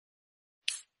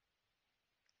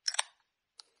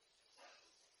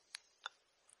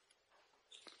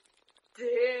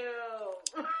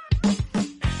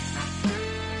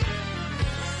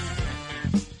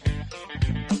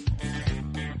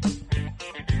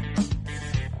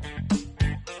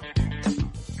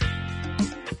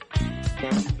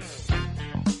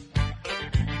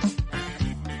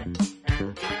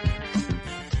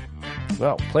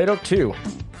Well, Plato 2.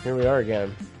 Here we are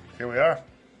again. Here we are.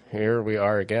 Here we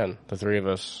are again. The three of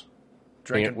us.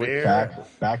 Drinking beer.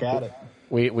 Back at it.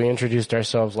 We introduced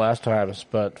ourselves last time,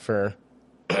 but for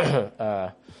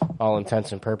all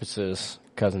intents and purposes,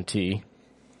 Cousin T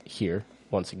here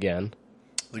once again.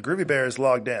 The Groovy Bear is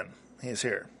logged in. He is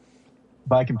here.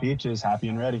 Biking Peaches, happy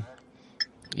and ready.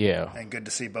 Yeah. And good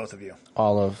to see both of you.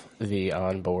 All of the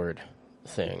onboard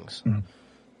things. Mm-hmm.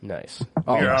 Nice.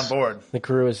 We are on board. The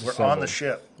crew is We're assembled. on the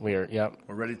ship. We are, yep.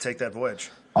 We're ready to take that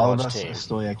voyage. All of Launch us team.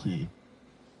 Stoyaki.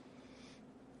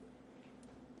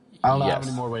 I don't know how Yes.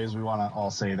 many more ways we want to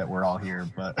all say that we're all here,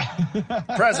 but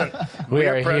Present. We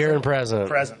are present. here and present.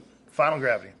 Present. Final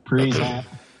gravity. present.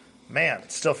 Man,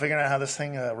 still figuring out how this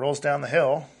thing rolls down the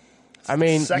hill. I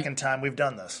mean, Second time we've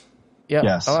done this. yeah.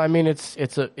 Yes. Oh, I mean, it's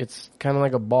kind of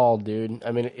like a ball, dude.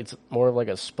 I mean, it's more of like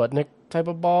a Sputnik type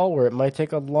of ball where it might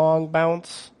take a long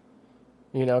bounce,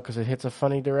 because it hits a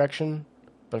funny direction.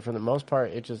 But for the most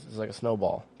part, it just is like a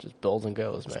snowball. It just builds and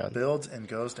goes, man. Builds and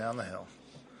goes down the hill.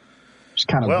 Just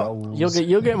kind of Well, rolls.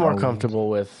 You'll get more rolls. comfortable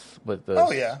with this.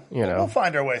 Oh, yeah. We'll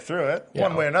find our way through it, Yeah.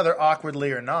 one way or another,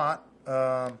 awkwardly or not.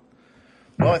 Well,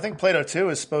 I think Plato 2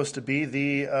 is supposed to be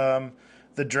the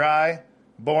dry,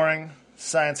 boring,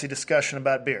 sciencey discussion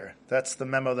about beer. That's the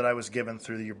memo that I was given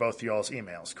through both y'all's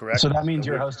emails, correct? So that means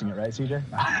you're hosting it, right, CJ?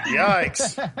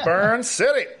 Yikes. Burn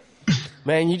City.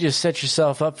 Man, you just set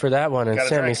yourself up for that one, and Gotta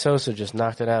Sammy drink. Sosa just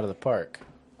knocked it out of the park.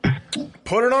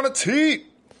 Put it on a tee.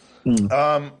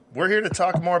 We're here to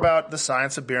talk more about the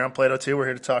science of beer on Plato 2. We're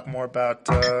here to talk more about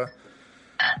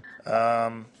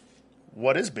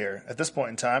what is beer at this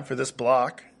point in time for this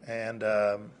block. And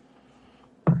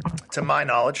to my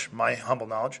knowledge, my humble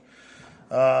knowledge,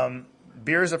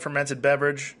 beer is a fermented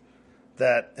beverage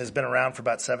that has been around for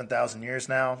about 7,000 years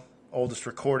now. Oldest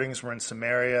recordings were in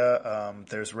Samaria.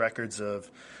 There's records of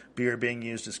beer being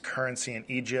used as currency in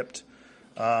Egypt.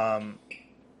 Beer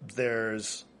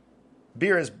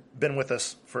has been with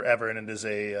us forever, and it is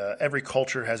every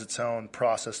culture has its own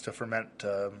process to ferment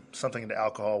something into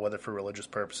alcohol, whether for religious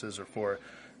purposes or for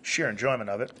sheer enjoyment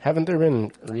of it. Haven't there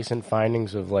been recent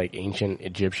findings of like ancient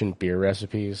Egyptian beer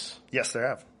recipes? Yes, there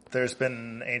have. There's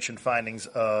been ancient findings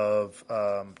of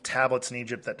tablets in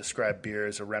Egypt that describe beer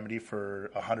as a remedy for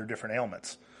 100 different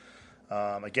ailments.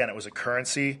 Again, it was a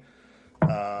currency.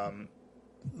 The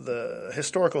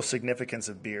historical significance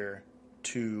of beer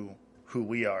to who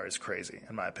we are is crazy,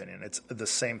 in my opinion. It's the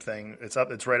same thing. It's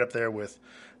right up there with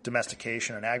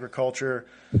domestication and agriculture.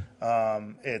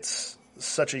 It's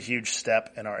such a huge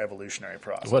step in our evolutionary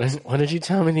process. What did you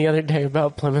tell me the other day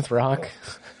about Plymouth Rock?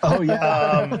 Oh,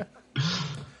 yeah.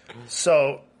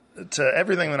 So, to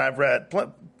everything that I've read,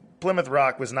 Plymouth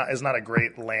Rock is not a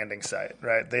great landing site,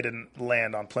 right? They didn't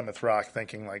land on Plymouth Rock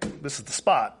thinking like this is the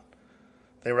spot.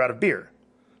 They were out of beer,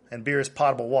 and beer is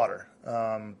potable water.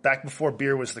 Back before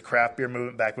beer was the craft beer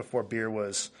movement, back before beer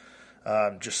was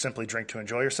just simply drink to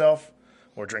enjoy yourself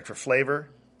or drink for flavor.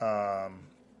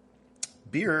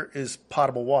 Beer is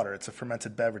potable water. It's a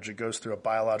fermented beverage. It goes through a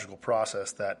biological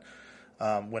process that,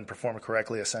 when performed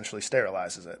correctly, essentially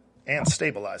sterilizes it and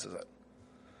stabilizes it,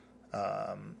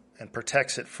 and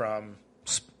protects it from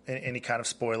any kind of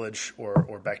spoilage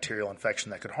or bacterial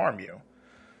infection that could harm you.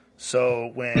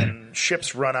 So when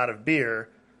ships run out of beer,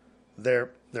 they're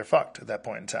fucked at that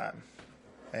point in time.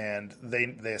 And they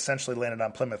essentially landed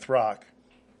on Plymouth Rock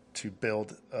to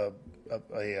build a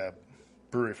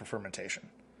brewery for fermentation.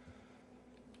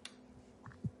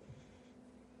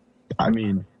 I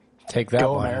mean, Take that,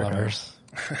 Go wine America.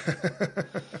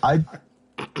 lovers.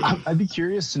 I'd be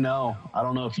curious to know, I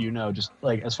don't know if you know, just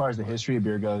like as far as the history of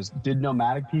beer goes, did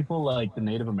nomadic people like the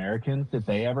Native Americans, did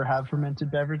they ever have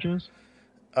fermented beverages?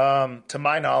 To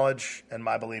my knowledge and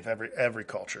my belief, every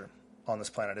culture on this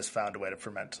planet has found a way to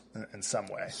ferment in some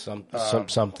way.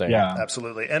 Something. Yeah.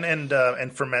 Absolutely,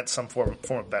 and ferment some form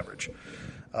of beverage.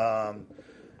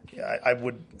 I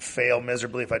would fail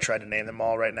miserably if I tried to name them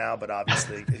all right now, but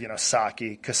obviously,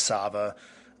 sake, cassava,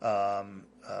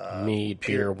 Mead,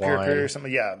 beer, wine. beer, something.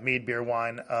 Yeah, mead, beer,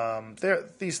 wine.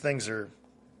 These things are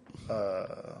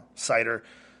cider.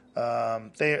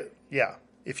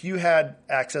 If you had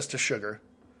access to sugar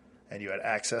and you had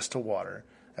access to water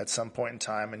at some point in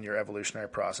time in your evolutionary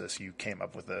process, you came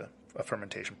up with a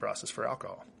fermentation process for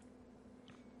alcohol,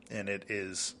 and it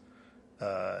is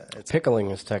Pickling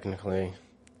is technically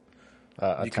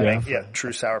a you can term make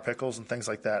true sour pickles and things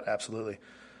like that. Absolutely.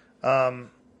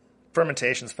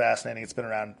 Fermentation is fascinating. It's been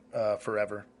around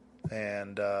forever,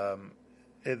 and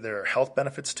there are health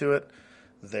benefits to it.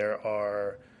 There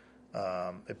are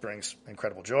it brings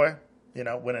incredible joy,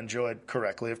 when enjoyed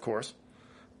correctly, of course.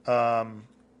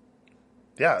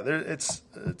 Yeah, it's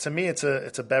to me, it's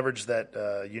a beverage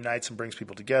that unites and brings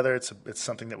people together. It's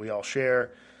something that we all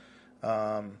share.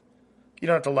 You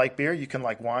don't have to like beer. You can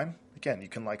like wine. Again, you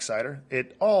can like cider.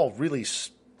 It all really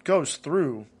goes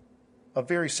through a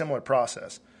very similar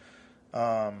process.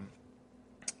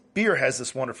 Beer has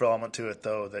this wonderful element to it,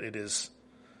 though, that it is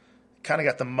kind of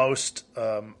got the most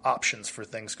options for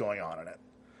things going on in it.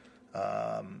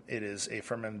 It is a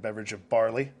fermented beverage of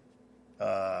barley,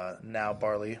 now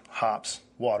barley, hops,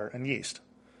 water, and yeast.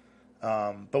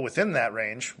 But within that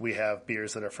range, we have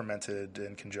beers that are fermented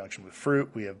in conjunction with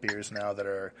fruit. We have beers now that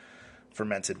are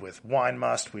fermented with wine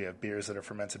must. We have beers that are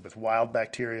fermented with wild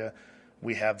bacteria.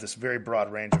 We have this very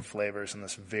broad range of flavors and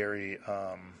this very,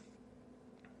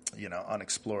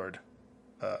 unexplored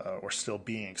or still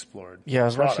being explored. Yeah, I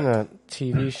was product. watching a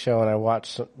TV show and I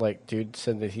watched dude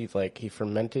said that he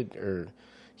fermented or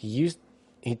he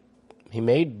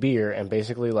made beer and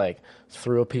basically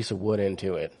threw a piece of wood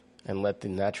into it and let the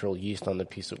natural yeast on the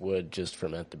piece of wood just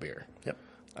ferment the beer. Yep.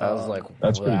 I was like,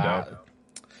 that's wow, pretty dope.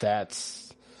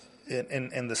 That's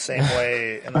in the same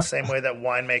way that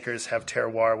winemakers have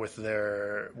terroir with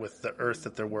the earth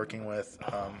that they're working with,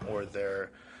 or their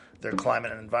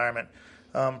climate and environment.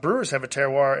 Brewers have a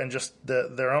terroir in just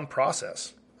their own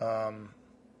process.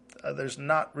 There's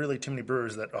not really too many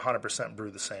brewers that 100%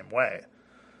 brew the same way.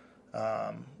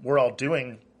 We're all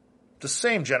doing the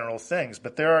same general things,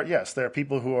 but there are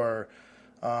people who are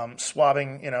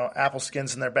swabbing apple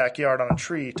skins in their backyard on a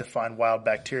tree to find wild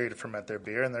bacteria to ferment their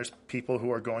beer, and there's people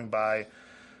who are going by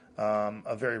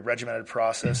a very regimented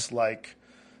process like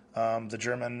the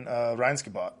German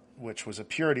Reinheitsgebot, which was a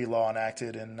purity law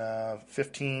enacted in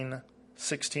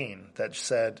 1516 that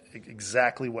said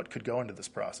exactly what could go into this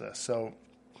process. So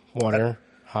water,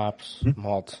 hops,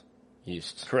 malt,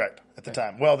 yeast. Correct, at the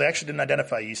time. Well, they actually didn't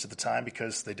identify yeast at the time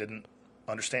because they didn't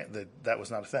understand that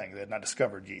was not a thing. They had not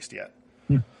discovered yeast yet.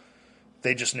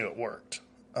 They just knew it worked.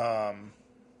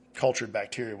 Cultured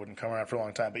bacteria wouldn't come around for a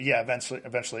long time. But yeah,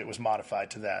 eventually it was modified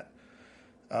to that.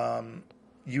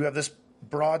 You have this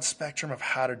broad spectrum of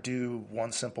how to do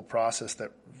one simple process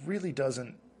that really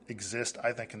doesn't exist,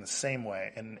 I think, in the same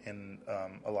way in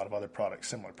a lot of other products,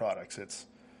 similar products.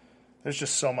 There's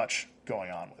just so much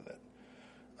going on with it.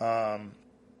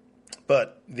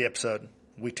 But the episode,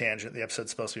 we tangent. The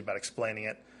episode's supposed to be about explaining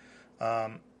it.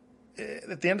 At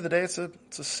the end of the day, it's a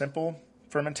simple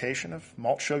fermentation of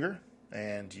malt sugar,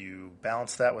 and you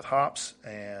balance that with hops.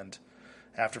 And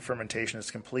after fermentation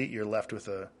is complete, you're left with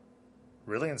a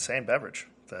really insane beverage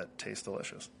that tastes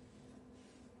delicious.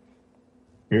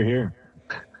 You're here.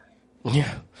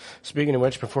 Yeah. Speaking of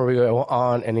which, before we go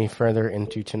on any further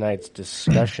into tonight's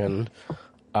discussion,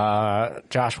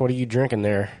 Josh, what are you drinking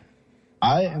there?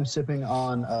 I am sipping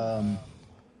on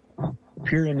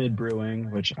Pyramid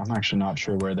Brewing, which I'm actually not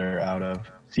sure where they're out of.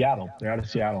 Seattle. They're out of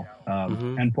Seattle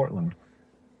and Portland.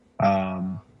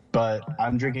 But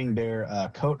I'm drinking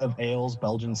their Coat of Ales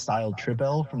Belgian-style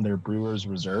Tripel from their Brewer's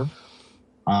Reserve.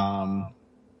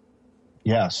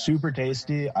 Yeah, super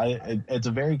tasty. It's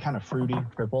a very kind of fruity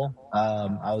triple.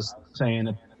 I was saying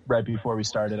it right before we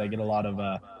started, I get a lot of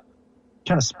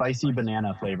kind of spicy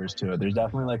banana flavors to it. There's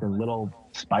definitely a little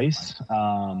spice.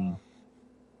 And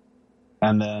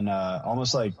then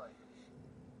almost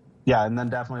and then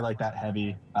definitely that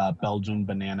heavy Belgian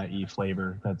banana-y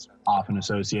flavor that's often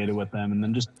associated with them. And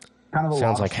then just kind of a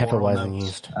sounds lot like of floral Hefeweizen notes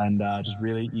yeast. and just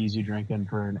really easy drinking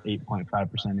for an 8.5%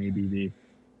 ABV.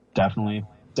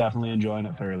 Definitely enjoying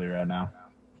it thoroughly right now.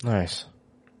 Nice.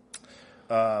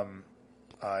 I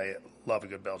love a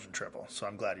good Belgian triple, so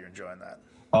I'm glad you're enjoying that.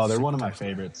 Oh, they're one of my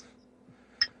favorites.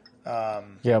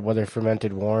 Yeah, whether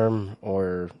fermented warm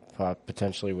or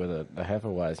potentially with a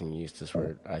Hefeweizen yeast is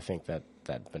where I think that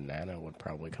banana would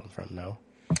probably come from. No.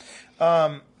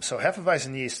 So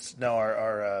Hefeweizen yeasts,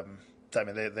 are I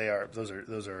mean they are those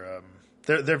are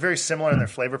they're very similar in their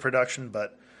flavor production,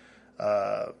 but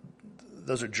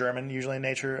those are German usually in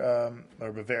nature,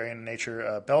 or Bavarian in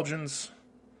nature.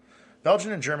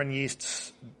 Belgian and German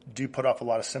yeasts do put off a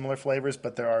lot of similar flavors,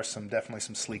 but there are definitely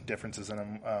some sleek differences in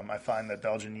them. I find that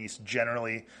Belgian yeast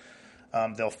generally,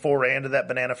 they'll foray into that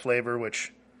banana flavor,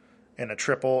 which in a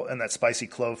triple, and that spicy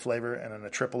clove flavor, and in a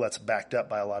triple that's backed up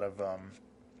by a lot of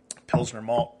Pilsner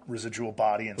malt residual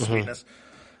body and sweetness,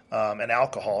 and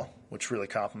alcohol, which really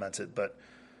complements it. But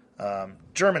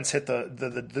Germans hit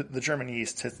the German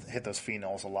yeast hit those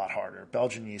phenols a lot harder.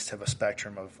 Belgian yeast have a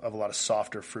spectrum of a lot of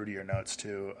softer, fruitier notes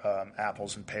too,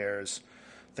 apples and pears,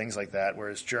 things like that.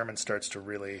 Whereas German starts to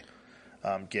really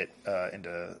get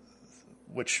into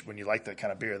which, when you like that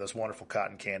kind of beer, those wonderful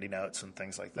cotton candy notes and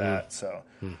things like that. So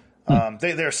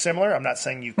they're similar. I'm not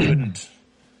saying you couldn't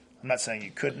I'm not saying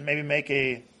you couldn't make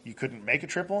a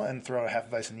triple and throw a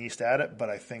Hefeweizen yeast at it, but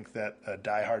I think that a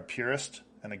diehard purist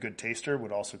and a good taster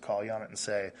would also call you on it and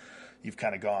say you've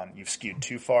skewed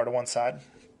too far to one side,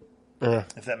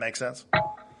 if that makes sense.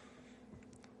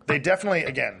 They definitely,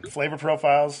 again, flavor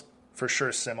profiles for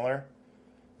sure similar,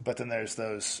 but then there's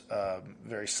those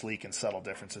very sleek and subtle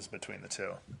differences between the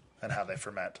two and how they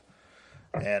ferment.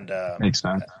 And Makes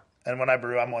sense. And when I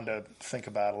brew, I'm one to think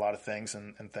about a lot of things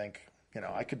and think,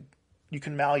 you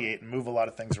can malleate and move a lot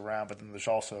of things around, but then there's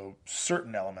also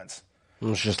certain elements.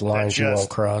 It's just lines you won't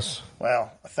cross.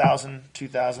 Well, 1,000,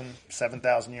 2,000,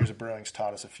 7,000 years of brewing's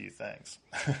taught us a few things.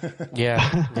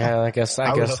 Yeah. I guess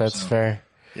that's fair.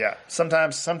 Yeah.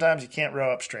 Sometimes you can't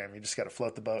row upstream. You just got to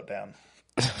float the boat down.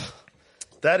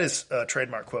 That is a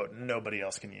trademark quote. Nobody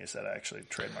else can use that. I actually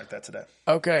trademarked that today.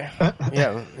 Okay.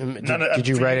 Yeah. Did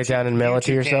you write it down and mail it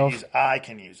to yourself? I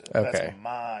can use it. Okay. That's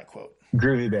my quote.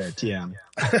 Groovy Bear, TM.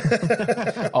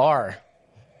 R.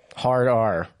 Hard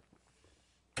R.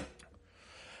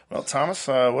 Well, Thomas,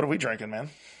 what are we drinking, man?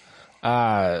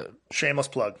 Shameless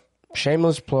plug.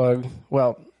 Shameless plug.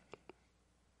 Well,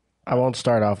 I won't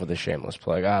start off with a shameless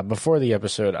plug. Before the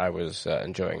episode, I was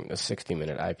enjoying the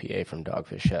 60-minute IPA from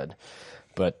Dogfish Head.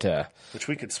 But which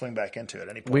we could swing back into at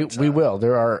any point. We will.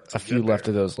 There are a few left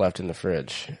of those left in the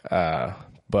fridge.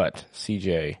 But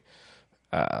CJ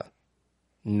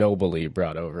nobly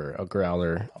brought over a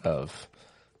growler of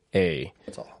a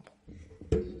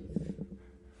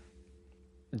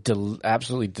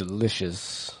absolutely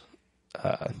delicious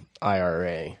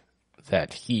IRA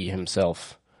that he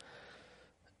himself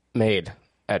made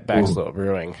at Backslope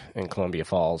Brewing in Columbia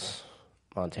Falls,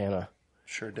 Montana.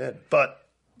 Sure did. But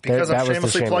because I'm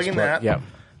shamelessly plugging that,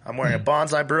 I'm wearing a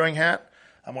Bonsai Brewing hat,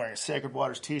 I'm wearing a Sacred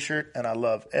Waters t-shirt, and I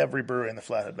love every brewery in the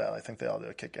Flathead Valley. I think they all do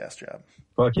a kick-ass job.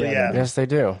 Fuck yeah. Yes, they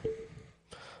do.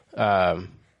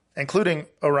 Including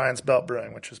Orion's Belt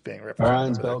Brewing, which is being represented.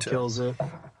 Orion's Belt kills it.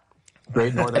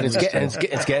 Great Northern. And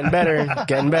it's getting better,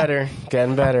 getting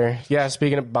better. Yeah,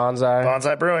 speaking of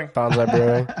Bonsai Brewing.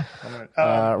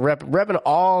 Repping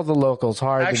all the locals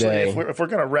hard actually, today. If we're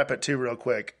going to rep it too real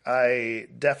quick, I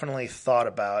definitely thought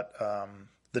about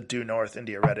the Due North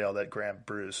India Red Ale that Graham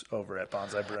brews over at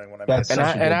Bonsai Brewing when I met him.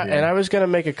 And I was going to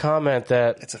make a comment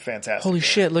that it's a fantastic holy beer.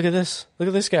 Shit, look at this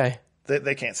guy.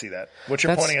 They can't see that. What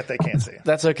you're pointing at, they can't see.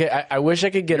 That's okay. I wish I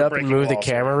could get up and move the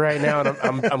camera right now, and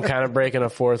I'm kind of breaking a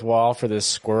fourth wall for this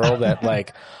squirrel that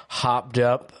like hopped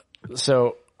up.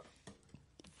 So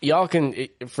y'all can,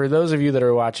 for those of you that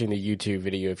are watching the YouTube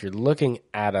video, if you're looking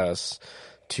at us,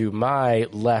 to my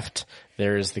left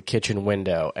there is the kitchen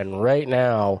window, and right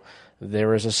now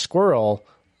there is a squirrel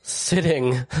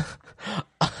sitting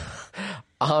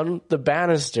on the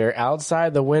banister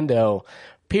outside the window,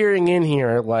 peering in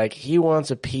here like he wants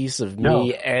a piece of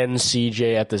me and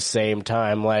CJ at the same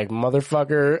time. Like,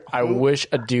 motherfucker, I wish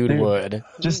a dude would.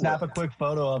 Just snap a quick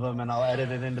photo of him and I'll edit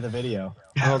it into the video.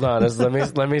 Hold on,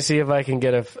 let me see if I can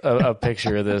get a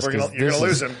picture of this. You're gonna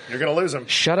lose him. You're gonna lose him.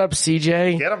 Shut up,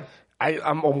 CJ. Get him.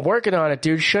 I'm working on it,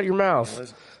 dude. Shut your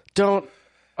mouth. Don't.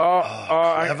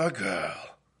 Clever girl.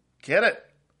 Get it.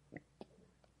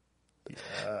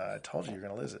 I told you you're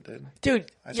going to lose it, dude. Dude,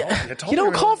 you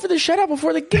don't call for the shutout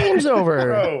before the game's over.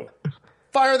 Bro,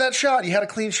 fire that shot. You had a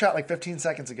clean shot like 15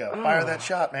 seconds ago. Fire that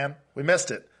shot, man. We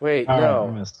missed it. Wait, no.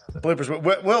 no. Bloopers.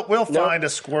 We'll find a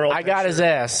squirrel. I got his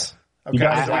ass. Okay,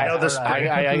 I know this.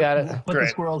 I got it. Put the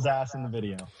squirrel's ass in the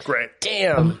video. Great.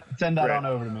 Damn. Send that on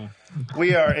over to me.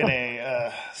 We are in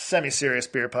a semi-serious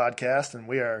beer podcast, and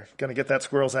we are going to get that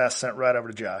squirrel's ass sent right over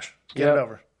to Josh. Get it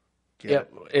over.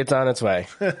 It's on its way.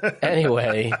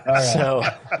 Anyway, so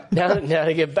now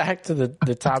to get back to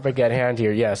the topic at hand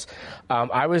here. Yes,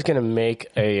 I was going to make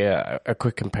a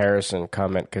quick comparison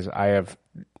comment because I have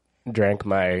drank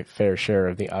my fair share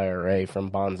of the IRA from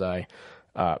Bonsai.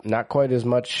 Not quite as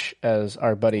much as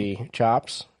our buddy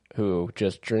Chops, who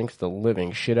just drinks the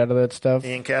living shit out of that stuff.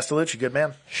 Ian Castellucci, good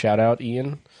man. Shout out,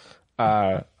 Ian.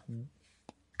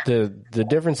 The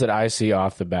difference that I see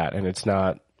off the bat, and it's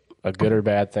not a good or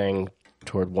bad thing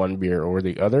toward one beer or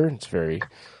the other. It's very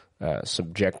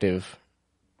subjective.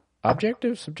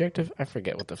 Objective? Subjective? I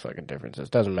forget what the fucking difference is.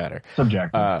 Doesn't matter.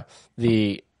 Subjective.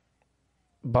 The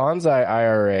Bonsai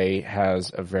IRA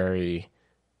has a very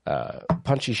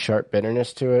punchy, sharp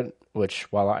bitterness to it, which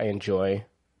while I enjoy,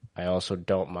 I also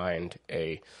don't mind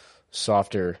a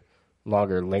softer,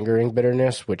 longer, lingering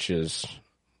bitterness, which is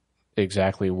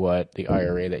exactly what the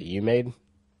IRA that you made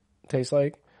tastes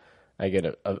like. I get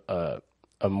a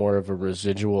more of a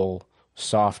residual,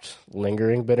 soft,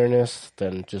 lingering bitterness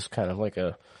than just kind of like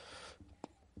a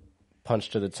punch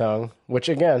to the tongue, which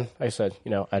again, I said,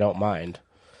 I don't mind.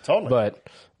 Totally. But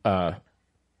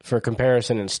for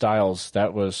comparison in styles,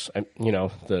 that was,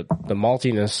 the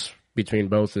maltiness between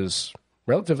both is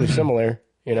relatively similar.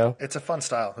 It's a fun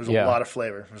style. There's a lot of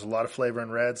flavor. There's a lot of flavor in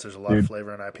reds. There's a lot of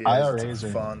flavor in IPAs. IRAs it's a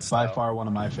fun are style. by far one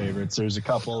of my favorites. There's a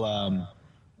couple,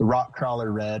 the Rock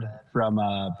Crawler Red from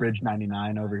Bridge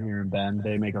 99 over here in Bend.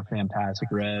 They make a fantastic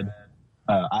red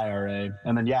IRA.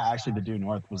 And then, actually the Due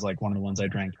North was like one of the ones I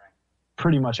drank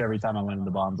pretty much every time I went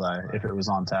into Bonsai if it was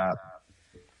on tap.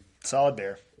 Solid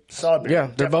beer. Yeah,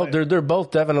 they're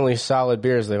both definitely solid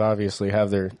beers. They obviously have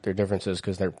their differences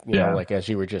because they're like as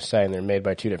you were just saying, they're made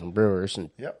by two different brewers and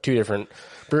two different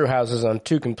brew houses on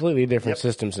two completely different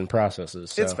systems and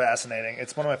processes. So. It's fascinating.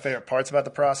 It's one of my favorite parts about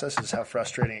the process is how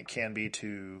frustrating it can be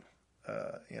to,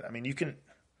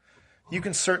 you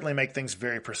can certainly make things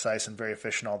very precise and very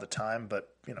efficient all the time, but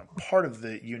part of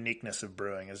the uniqueness of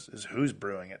brewing is who's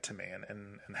brewing it to me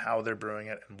and how they're brewing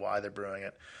it and why they're brewing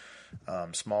it.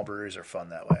 Small breweries are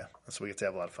fun that way. So we get to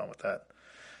have a lot of fun with that.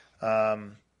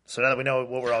 So now that we know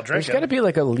what we're all drinking. There's got to be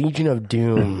like a Legion of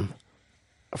Doom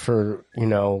for,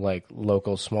 like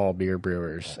local small beer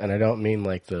brewers. And I don't mean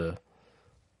like the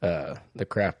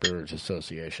Craft Brewers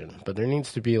Association, but there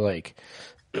needs to be like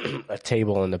a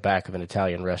table in the back of an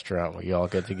Italian restaurant where you all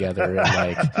get together and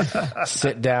like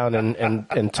sit down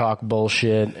and talk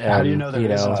bullshit. And, how do you know there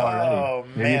isn't already? Oh,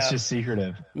 Maybe man. it's just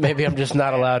secretive. Maybe I'm just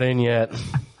not allowed in yet.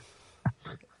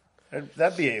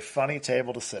 That'd be a funny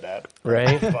table to sit at.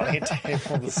 Right? Funny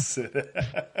table to sit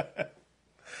at.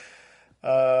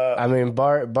 I mean,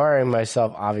 barring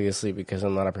myself, obviously, because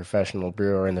I'm not a professional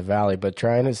brewer in the Valley, but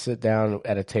trying to sit down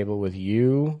at a table with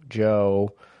you,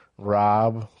 Joe,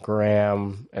 Rob,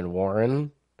 Graham, and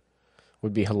Warren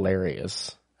would be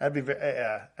hilarious. That'd be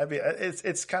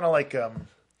it's kind of like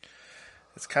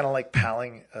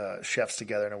palling chefs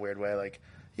together in a weird way. Like,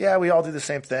 yeah, we all do the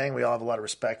same thing. We all have a lot of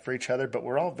respect for each other, but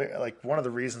we're all very, like, one of the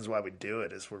reasons why we do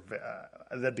it is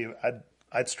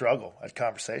I'd struggle at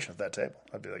conversation at that table.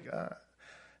 I'd be like,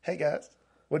 hey guys,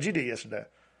 what'd you do yesterday?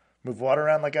 Move water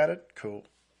around like I did? Cool.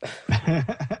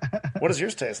 What does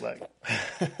yours taste like?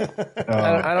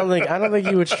 I don't think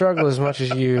you would struggle as much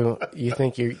as you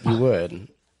think you would.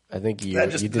 I think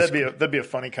that'd be a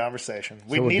funny conversation.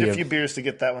 We need a few beers to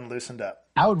get that one loosened up.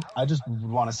 I just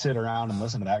want to sit around and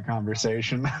listen to that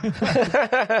conversation.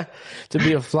 To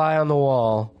be a fly on the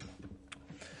wall.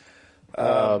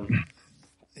 But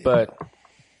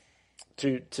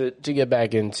to get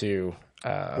back into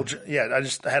I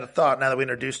had a thought. Now that we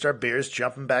introduced our beers,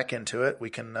 jumping back into it, we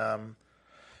can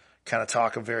kind of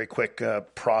talk a very quick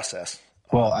process.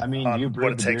 Well, I mean, you brewed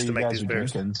what it takes to make these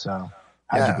beers. Drinking, so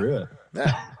how'd you brew it?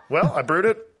 Yeah. Well, I brewed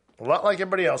it a lot like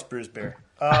everybody else brews beer.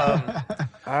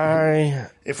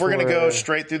 If we're going to go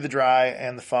straight through the dry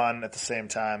and the fun at the same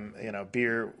time,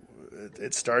 beer,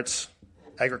 it starts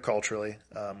agriculturally.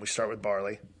 We start with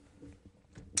barley.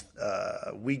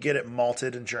 We get it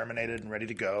malted and germinated and ready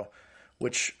to go,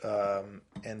 which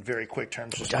in very quick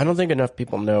terms. I don't think enough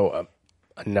people know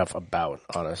enough about,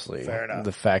 honestly. Fair enough.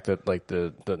 The fact that like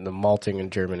the malting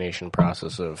and germination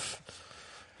process of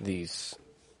these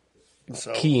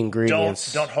key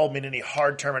ingredients. Don't hold me to any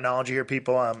hard terminology here,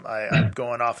 people. I'm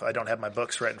going off. I don't have my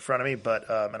books right in front of me, but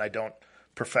and I don't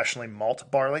professionally malt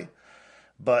barley,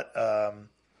 but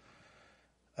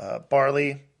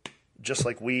barley, just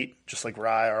like wheat, just like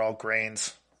rye, are all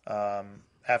grains.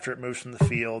 After it moves from the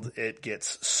field, it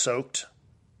gets soaked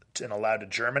and allowed to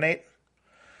germinate.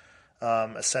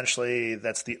 Essentially,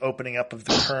 that's the opening up of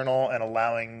the kernel and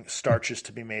allowing starches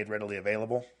to be made readily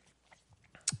available.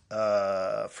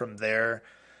 From there,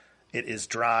 it is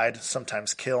dried,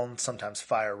 sometimes kilned, sometimes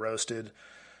fire roasted,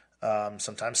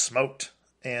 sometimes smoked,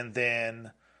 and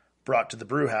then brought to the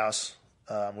brew house,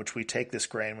 which we take this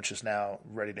grain, which is now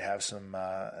ready to have some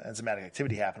enzymatic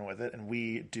activity happen with it, and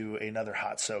we do another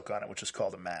hot soak on it, which is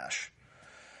called a mash.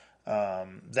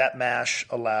 That mash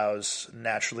allows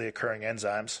naturally occurring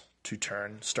enzymes to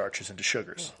turn starches into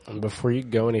sugars. And before you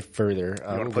go any further, you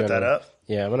want to put that up?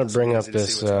 Yeah, I'm going to bring up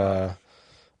this.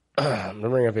 I'm going to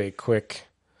bring up a quick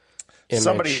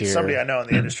image here. Somebody I know in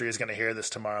the industry is going to hear this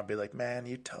tomorrow and be like, man,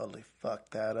 you totally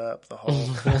fucked that up. The whole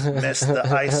missed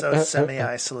the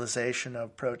semi-isolation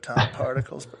of proton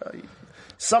particles, bro.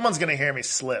 Someone's going to hear me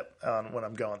slip when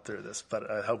I'm going through this, but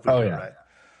I hope we get it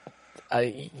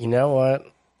right. You know what?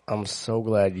 I'm so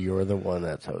glad you're the one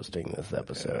that's hosting this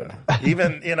episode.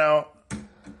 Even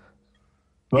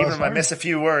if I miss a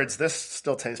few words, this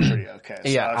still tastes pretty okay.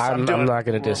 So yeah, I'm not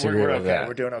going to disagree with that.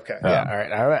 We're doing okay. Yeah,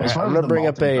 all right. As far I'm as going the to bring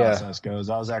up a process goes,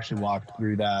 I was actually walked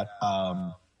through that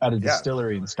at a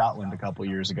distillery in Scotland a couple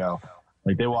years ago.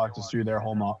 Like, they walked us through their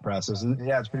whole malt process, and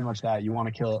it's pretty much that. You want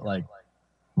to kill it like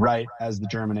right as the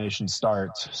germination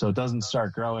starts. So it doesn't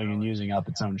start growing and using up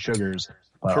its own sugars,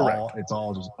 but Correct. it's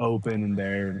all just open and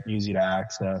there and easy to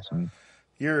access. And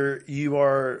You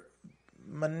are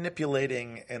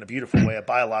manipulating in a beautiful way a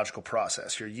biological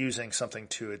process. You're using something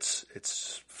to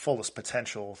its fullest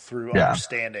potential through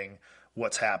understanding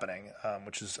what's happening,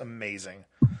 which is amazing.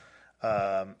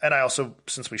 And I also,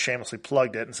 since we shamelessly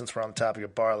plugged it, and since we're on the topic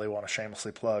of barley, want to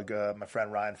shamelessly plug my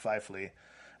friend Ryan Fifley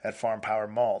at Farm Power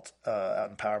Malt out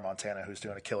in Power, Montana, who's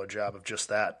doing a killer job of just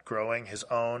that, growing his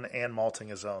own and malting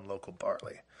his own local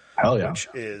barley. Hell yeah. Which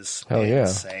is Hell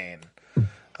insane.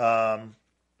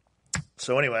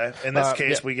 So anyway, in this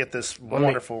case, we get this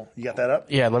wonderful. You got that up?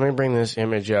 Yeah, let me bring this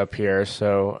image up here.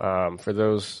 So for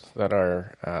those that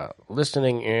are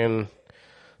listening in,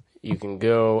 you can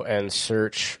go and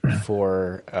search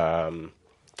for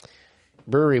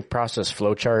brewery process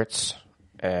flowcharts,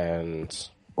 and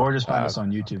or just find us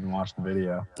on YouTube and watch the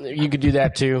video. you could do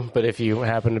that too. But if you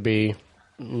happen to be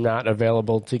not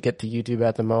available to get to YouTube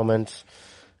at the moment,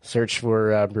 search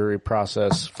for brewery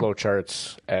process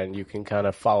flowcharts, and you can kind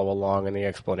of follow along in the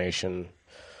explanation.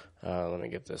 Let me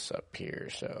get this up here.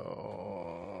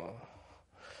 So,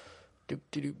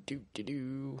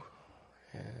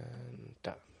 and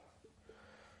done.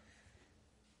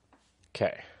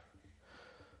 Okay.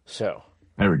 So.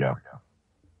 There we go.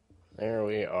 There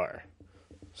we are.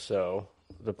 So,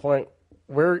 the point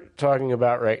we're talking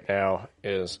about right now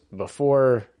is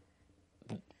before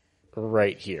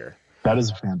right here. That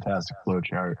is a fantastic flow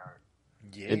chart.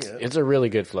 Yeah. It's a really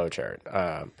good flow chart.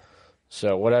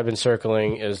 So what I've been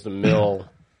circling is the mill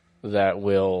that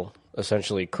will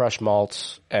essentially crush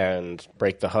malts and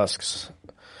break the husks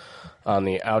on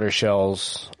the outer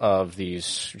shells of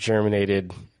these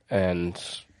germinated and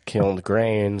kilned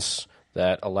grains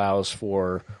that allows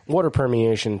for water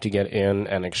permeation to get in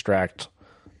and extract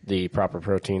the proper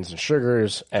proteins and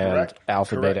sugars and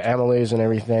alpha beta amylase and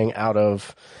everything out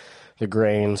of the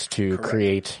grains to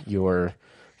create your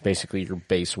basically your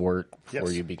base wort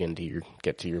before you begin to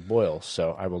get to your boil.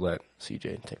 So I will let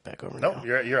CJ take back over. No,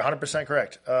 you're 100%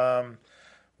 correct.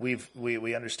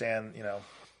 We understand,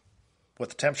 what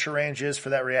the temperature range is for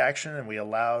that reaction, and we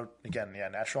allow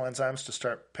natural enzymes to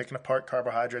start picking apart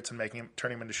carbohydrates and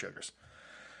turning them into sugars.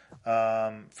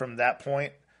 From that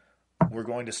point, we're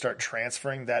going to start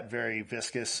transferring that very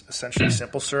viscous, essentially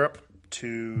simple syrup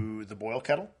to the boil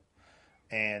kettle,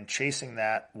 and chasing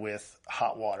that with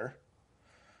hot water,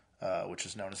 which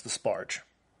is known as the sparge.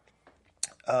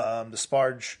 The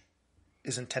sparge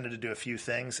is intended to do a few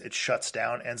things. It shuts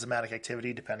down enzymatic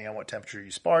activity depending on what temperature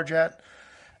you sparge at,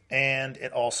 and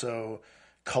it also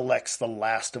collects the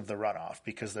last of the runoff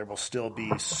because there will still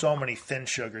be so many thin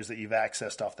sugars that you've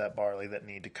accessed off that barley that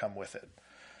need to come with it.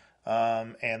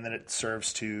 And then it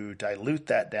serves to dilute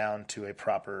that down to a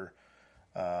proper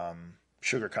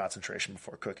sugar concentration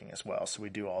before cooking as well. So we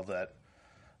do all that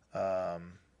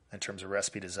in terms of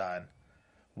recipe design.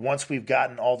 Once we've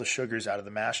gotten all the sugars out of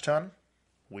the mash tun,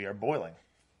 we are boiling,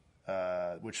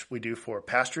 which we do for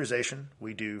pasteurization,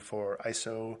 we do for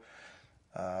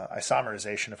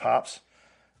isomerization of hops,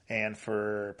 and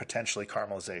for potentially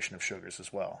caramelization of sugars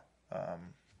as well.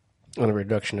 And a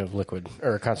reduction of liquid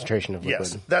or a concentration of liquid.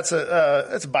 Yes, that's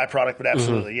a byproduct, but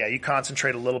absolutely, yeah. You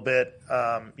concentrate a little bit.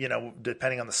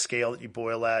 Depending on the scale that you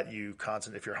boil at, you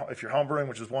concentrate. If you're homebrewing,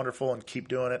 which is wonderful, and keep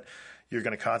doing it, you're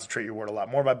going to concentrate your wort a lot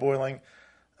more by boiling.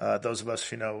 Those of us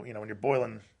who know, when you're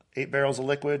boiling 8 barrels of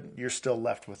liquid, you're still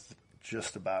left with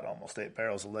just about almost 8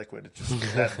 barrels of liquid. It's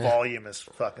just that volume is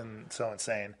fucking so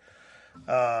insane.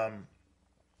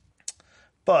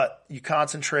 But you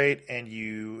concentrate, and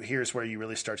here's where you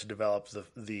really start to develop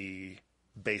the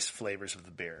base flavors of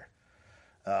the beer.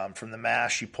 From the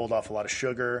mash, you pulled off a lot of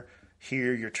sugar.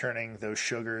 Here, you're turning those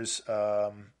sugars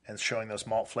and showing those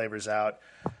malt flavors out,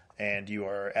 and you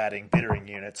are adding bittering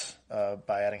units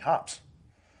by adding hops,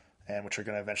 and which are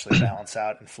going to eventually balance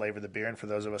out and flavor the beer. And for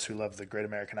those of us who love the Great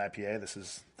American IPA, this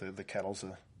is the kettle's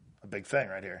a big thing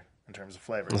right here in terms of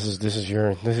flavor. This is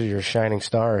your shining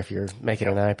star if you're making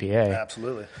an IPA.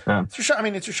 Absolutely. Yeah. It's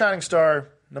your shining star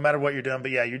no matter what you're doing.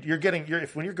 But yeah,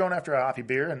 when you're going after a hoppy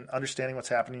beer and understanding what's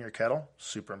happening in your kettle,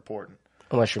 super important.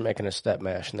 Unless you're making a step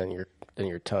mash, and then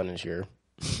your ton is your.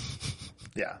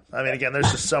 Yeah, I mean, again,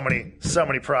 there's just so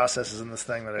many processes in this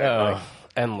thing that are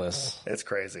endless. It's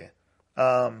crazy.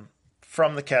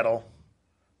 From the kettle,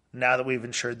 now that we've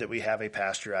ensured that we have a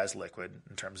pasteurized liquid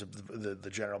in terms of the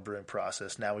general brewing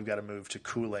process, now we've got to move to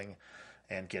cooling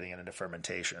and getting it into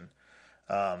fermentation.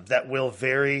 That will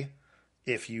vary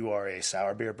if you are a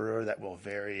sour beer brewer. That will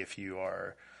vary if you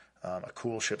are a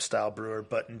cool ship style brewer.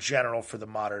 But in general, for the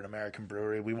modern American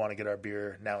brewery, we want to get our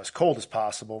beer now as cold as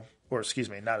possible, or excuse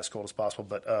me, not as cold as possible,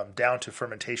 but down to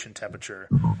fermentation temperature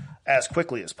as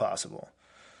quickly as possible.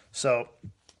 So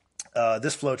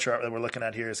this flow chart that we're looking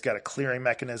at here has got a clearing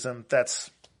mechanism. That's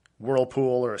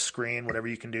whirlpool or a screen, whatever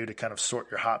you can do to kind of sort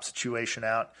your hop situation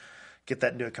out, get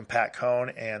that into a compact cone,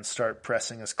 and start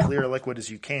pressing as clear a liquid as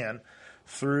you can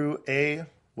through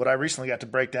what I recently got to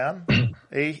break down,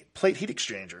 a plate heat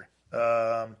exchanger.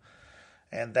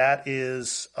 And that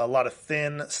is a lot of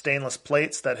thin stainless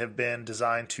plates that have been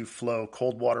designed to flow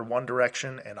cold water one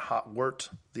direction and hot wort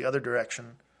the other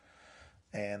direction.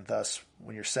 And thus,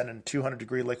 when you're sending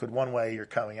 200-degree liquid one way, you're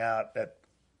coming out at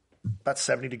about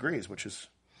 70 degrees, which is,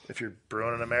 if you're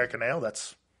brewing an American ale,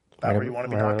 that's about where you want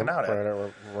to be knocking out at. Right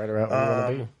around where you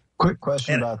want to be. Quick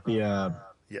question about the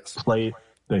yes. plate,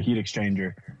 the heat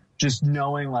exchanger. Just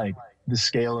knowing, like, the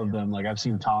scale of them, like I've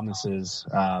seen Thomas's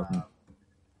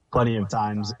plenty of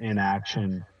times in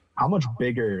action. How much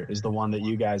bigger is the one that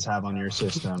you guys have on your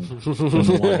system than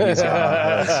the one he's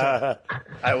got?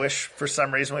 I wish for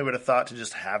some reason we would have thought to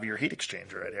just have your heat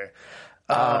exchanger right here.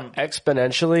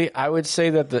 Exponentially, I would say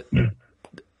that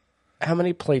how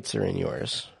many plates are in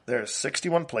yours? There's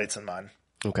 61 plates in mine.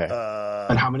 Okay.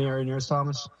 And how many are in yours,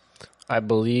 Thomas? I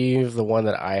believe the one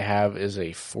that I have is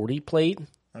a 40 plate.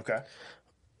 Okay.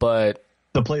 But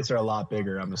the plates are a lot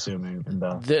bigger, I'm assuming.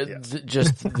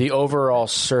 Just the overall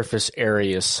surface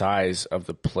area size of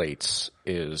the plates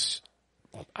is,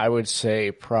 I would say,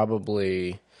 it's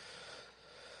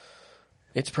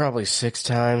probably 6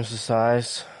 times the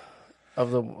size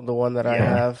of the one that I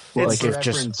have. Well, like, if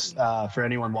reference, for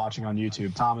anyone watching on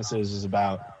YouTube, Thomas's is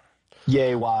about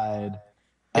yay wide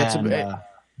and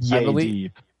yay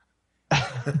deep.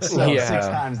 So 6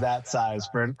 times that size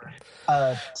for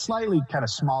a slightly kind of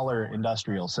smaller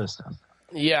industrial system.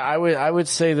 Yeah, I would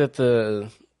say that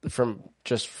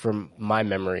from my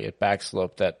memory at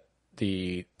Backslope, that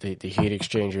the heat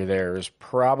exchanger there is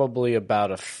probably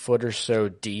about a foot or so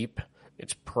deep.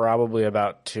 It's probably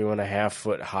about 2.5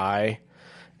 foot high,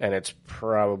 and it's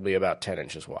probably about 10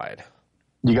 inches wide.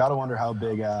 You got to wonder how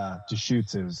big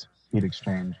Deschutes' heat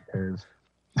exchange is.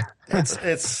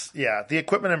 The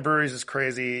equipment in breweries is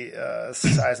crazy.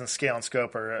 Size and scale and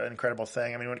scope are an incredible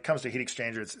thing. I mean, when it comes to heat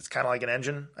exchanger, it's kind of like an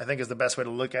engine, I think, is the best way to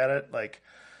look at it. Like,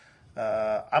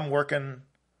 I'm working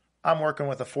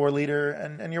with a 4-liter,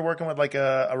 and you're working with like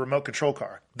a remote control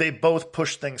car. They both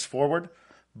push things forward,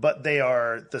 but they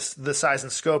are the size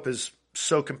and scope is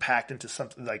so compact into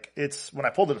something like when I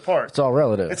pulled it apart. It's all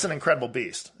relative. It's an incredible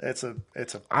beast.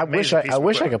 I wish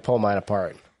I could pull mine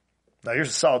apart. No, yours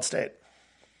is solid state.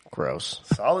 Gross.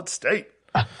 Solid state.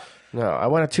 No, I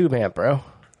want a tube amp, bro.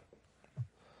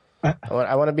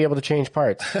 I want to be able to change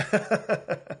parts.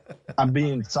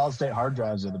 Solid state hard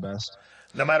drives are the best.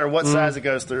 No matter what size it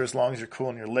goes through, as long as you're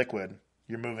cooling your liquid,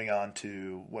 you're moving on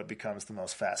to what becomes the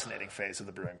most fascinating phase of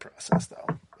the brewing process, though,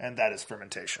 and that is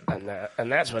fermentation.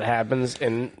 And that's what happens.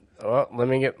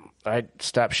 I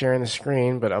stopped sharing the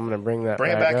screen, but I'm going to bring that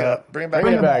back up. Bring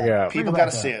it back up. People got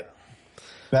to see it.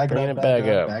 Back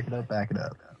it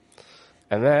up.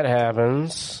 And that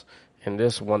happens in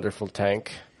this wonderful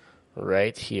tank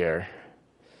right here.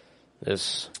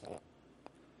 This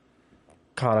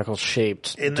conical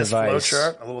shaped in this device. flow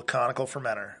chart, a little conical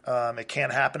fermenter. It can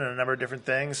happen in a number of different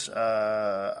things.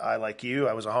 I, like you,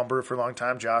 I was a home brewer for a long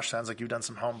time. Josh, sounds like you've done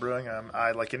some home brewing.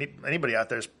 I, like anybody out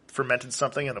there, has fermented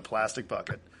something in a plastic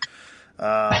bucket.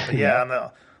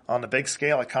 But on the big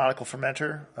scale, a conical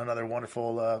fermenter, another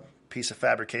wonderful piece of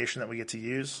fabrication that we get to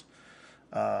use.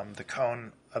 The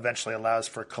cone eventually allows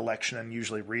for collection and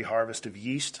usually reharvest of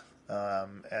yeast,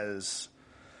 as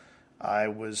I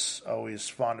was always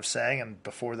fond of saying, and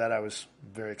before that I was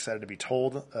very excited to be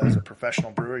told, as a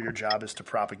professional brewer, your job is to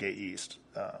propagate yeast.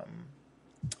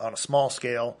 On a small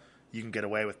scale, you can get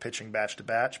away with pitching batch to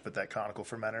batch, but that conical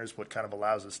fermenter is what kind of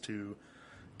allows us to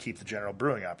keep the general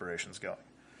brewing operations going,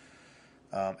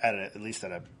 at least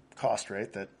at a cost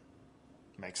rate that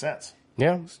makes sense.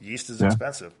 Yeah, yeast is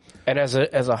expensive. And as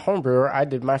a home brewer, I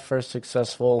did my first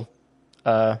successful.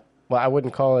 I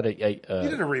wouldn't call it you did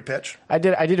a repitch. I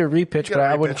did a repitch, but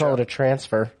I wouldn't call it a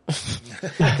transfer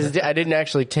because I didn't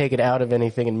actually take it out of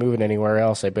anything and move it anywhere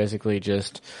else. I basically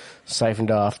just siphoned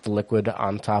off the liquid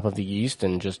on top of the yeast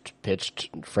and just pitched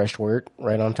fresh wort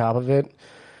right on top of it.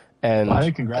 And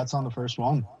hey, congrats on the first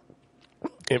one.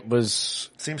 It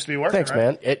seems to be working. Thanks,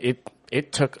 right? man.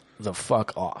 It took the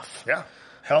fuck off. Yeah.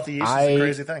 Healthy yeast is a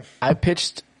crazy thing. I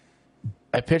pitched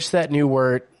that new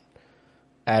wort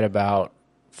at about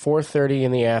 4:30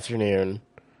 in the afternoon.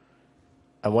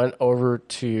 I went over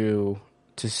to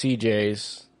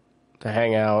CJ's to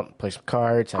hang out, play some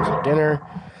cards, have some dinner.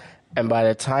 And by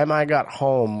the time I got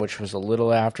home, which was a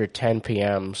little after 10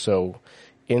 p.m., so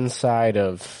inside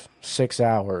of 6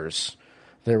 hours,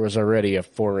 there was already a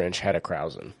 4-inch head of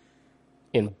krausen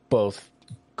in both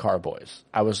carboys.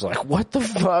 I was like, what the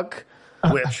fuck?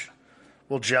 Which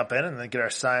we'll jump in and then get our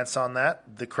science on that.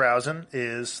 The krausen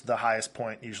is the highest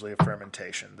point usually of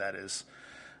fermentation. That is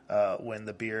when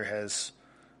the beer has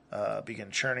begun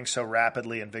churning so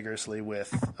rapidly and vigorously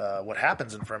with what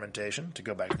happens in fermentation, to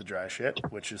go back to the dry shit,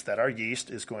 which is that our yeast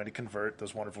is going to convert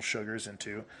those wonderful sugars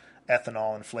into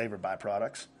ethanol and flavor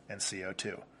byproducts and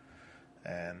CO2.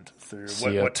 And through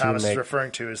what Thomas is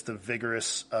referring to is the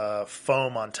vigorous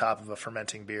foam on top of a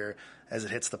fermenting beer as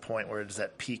it hits the point where it is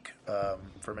at peak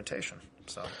fermentation.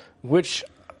 So, which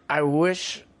I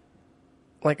wish,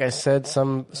 like I said,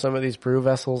 some of these brew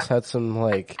vessels had some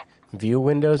like view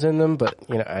windows in them, but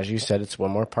as you said, it's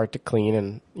one more part to clean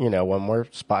and one more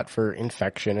spot for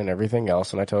infection and everything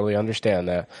else, and I totally understand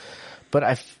that.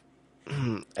 But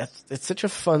it's such a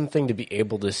fun thing to be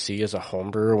able to see as a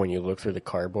home brewer when you look through the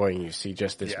carboy and you see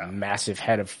just this massive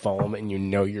head of foam and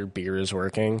your beer is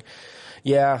working.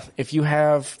 Yeah, if you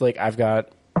have, like, I've got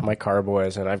my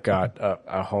carboys and I've got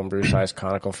a homebrew sized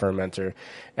conical fermenter,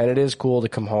 and it is cool to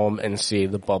come home and see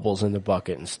the bubbles in the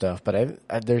bucket and stuff, but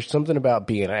there's something about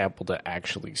being able to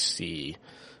actually see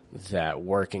that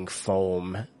working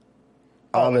foam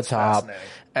on the top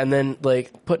and then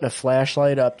like putting a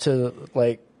flashlight up to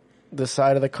like the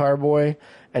side of the carboy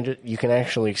and you can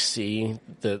actually see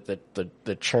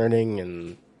the churning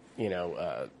and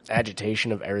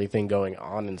agitation of everything going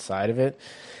on inside of it.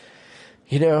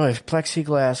 If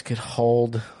plexiglass could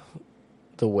hold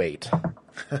the weight.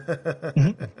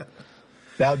 That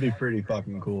would be pretty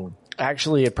fucking cool.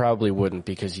 Actually, it probably wouldn't,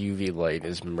 because UV light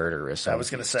is murderous. I was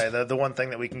going to say, the one thing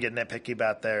that we can get nitpicky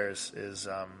about there is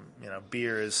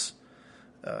beer is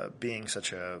being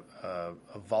such a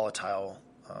volatile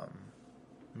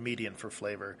medium for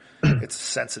flavor. It's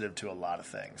sensitive to a lot of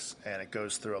things, and it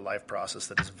goes through a life process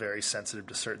that is very sensitive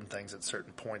to certain things at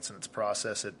certain points in its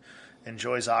process. It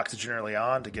enjoys oxygen early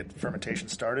on to get fermentation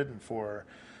started and for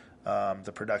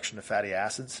the production of fatty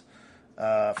acids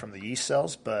from the yeast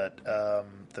cells. But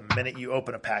the minute you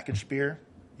open a packaged beer,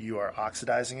 you are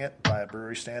oxidizing it by a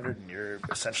brewery standard, and you're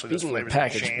essentially those flavors are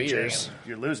changing and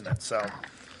you're losing it. So,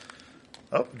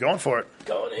 going for it.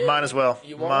 Going in. Might as well.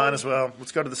 Might as well.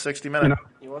 Let's go to the 60-minute.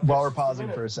 While we're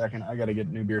pausing for a second, I got to get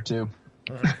new beer too.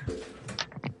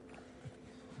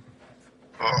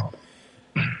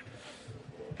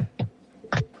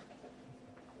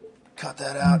 Cut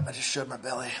that out. I just showed my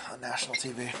belly on national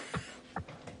TV.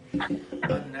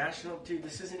 On national TV?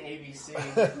 This isn't ABC.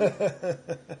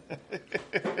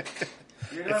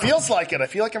 It feels like it. I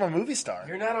feel like I'm a movie star.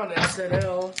 You're not on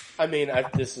SNL. I mean,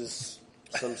 this is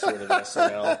some sort of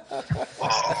SNL.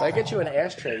 If I get you an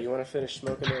ashtray, you want to finish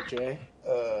smoking that, Jay?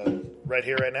 Right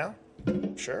here, right now?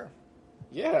 Sure.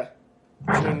 Yeah.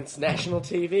 I mean, it's national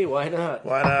TV. Why not?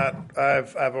 Why not?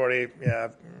 I've already, yeah.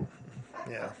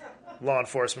 Law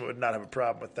enforcement would not have a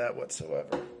problem with that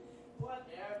whatsoever.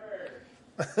 Whatever.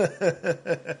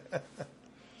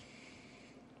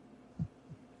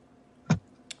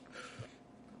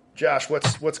 Josh,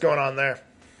 what's going on there?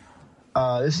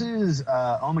 This is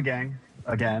Omegang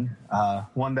again.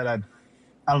 One that I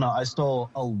don't know. I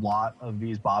stole a lot of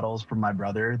these bottles from my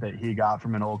brother that he got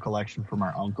from an old collection from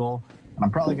our uncle. And I'm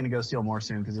probably going to go steal more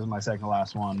soon because this is my second to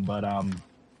last one. But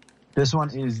this one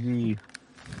is the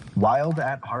Wild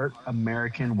at Heart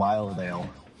American Wild Ale.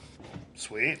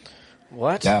 Sweet.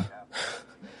 What? Yeah.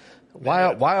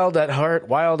 Wild at Heart,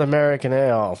 Wild American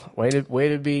Ale. Way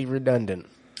to be redundant.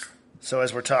 So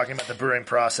as we're talking about the brewing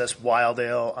process, wild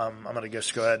ale, I'm going to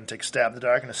just go ahead and take a stab in the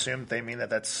dark and assume they mean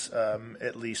that's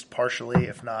at least partially,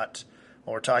 if not,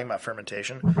 when we're talking about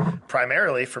fermentation,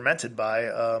 primarily fermented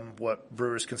by what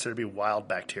brewers consider to be wild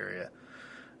bacteria.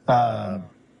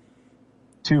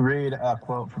 To read a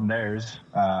quote from theirs,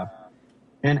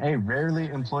 in a rarely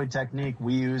employed technique,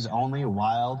 we use only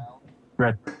wild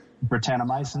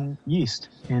Brettanomyces yeast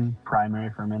in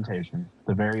primary fermentation,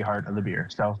 the very heart of the beer.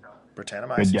 So,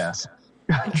 Brettanomyces. good guess.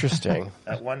 Interesting.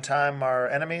 At one time our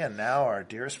enemy and now our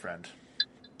dearest friend.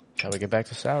 How we get back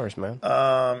to sours, man?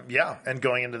 Yeah, and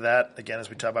going into that, again, as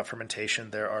we talk about fermentation,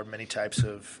 there are many types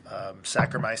of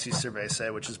Saccharomyces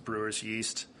cerevisiae, which is brewer's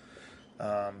yeast.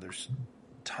 There's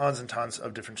tons and tons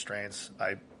of different strains.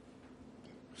 I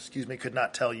could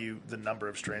not tell you the number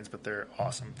of strains, but they're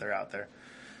awesome. They're out there.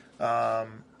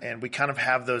 And we kind of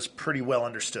have those pretty well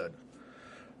understood.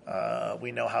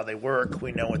 We know how they work,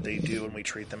 we know what they do, and we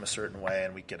treat them a certain way,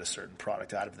 and we get a certain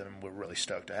product out of them, and we're really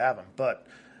stoked to have them. But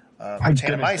My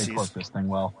goodness, they corked this thing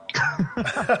well.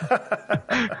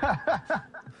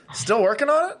 Still working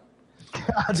on it?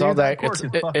 It's Dude, all that.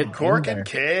 Cork and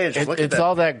cage. Look at It's that.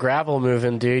 all that gravel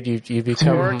moving, dude. You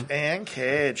become. Cork and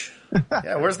cage.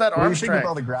 Yeah, where's that Well, arm you think with strength?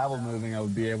 all the gravel moving, I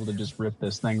would be able to just rip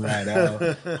this thing right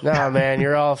out. Nah, man,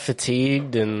 you're all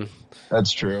fatigued and.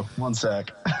 That's true. One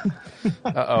sec.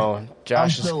 I'm I'm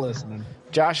still listening.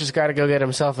 Josh has got to go get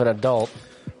himself an adult.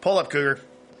 Pull up, Cougar.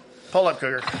 Pull up,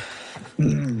 Cougar.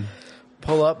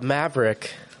 Pull up,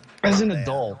 Maverick. As an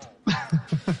adult.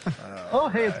 Oh,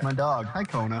 hey, it's my dog. Hi,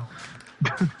 Kona.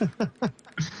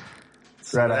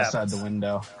 Right outside the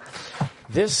window.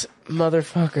 This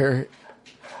motherfucker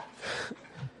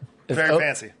Very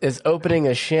fancy. is opening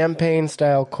a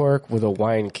champagne-style cork with a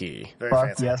wine key. Very Fuck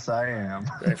fancy. yes, I am.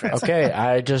 Very fancy. Okay,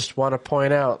 I just want to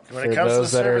point out When for it comes to the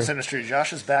those that service are. industry,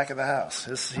 Josh is back at the house.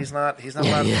 He's not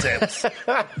allowed to tables.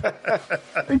 Are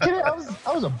you kidding?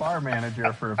 I was a bar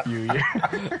manager for a few years.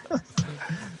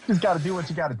 Just got to do what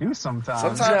you got to do sometimes.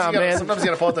 Sometimes man. you got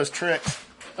to pull out those tricks.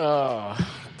 Oh,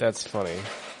 that's funny.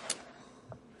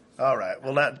 All right.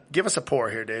 Well, now give us a pour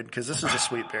here, dude, because this is a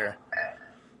sweet beer.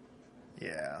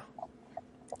 Yeah.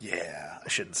 Yeah. I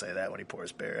shouldn't say that when he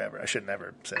pours beer ever. I should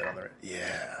never say that on the radio.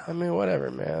 Yeah. I mean, whatever,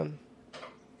 man.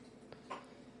 I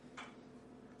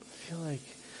feel like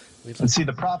And see,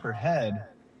 the proper head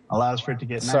allows for it to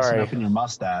get nice Sorry. enough in your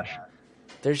mustache.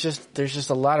 there's just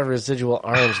a lot of residual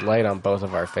orange light on both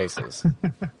of our faces.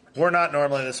 We're not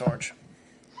normally this orange.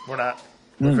 We're not.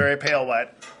 We're very pale white.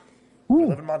 We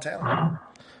live in Montana.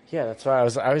 Yeah, that's why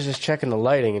I was just checking the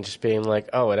lighting and just being like,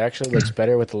 oh, it actually looks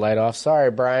better with the light off.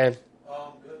 Sorry, Brian.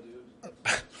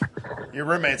 Your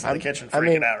roommate's in the kitchen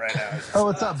freaking out right now. Oh,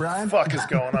 what's up, Brian? What the fuck is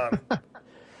going on?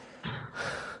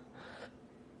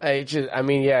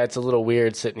 Yeah, it's a little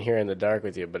weird sitting here in the dark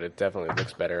with you, but it definitely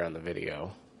looks better on the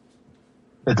video.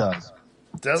 It does.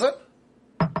 Does it?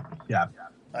 Yeah.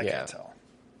 I Yeah. can't tell.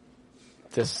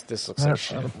 This looks like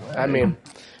shit. I mean,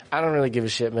 I don't really give a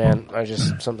shit, man. I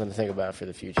just something to think about for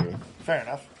the future. Fair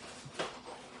enough.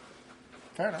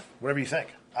 Fair enough. Whatever you think.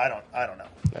 I don't know. I don't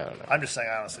know. I'm just saying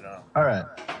I honestly don't know. All right.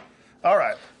 All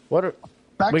right.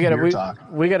 Back We to gotta beer talk.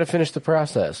 we gotta finish the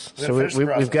process. We gotta So finish the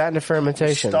process. we've gotten to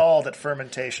fermentation. Stalled at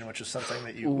fermentation, which is something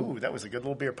that ooh, that was a good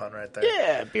little beer pun right there.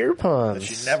 Yeah, beer puns. That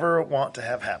you never want to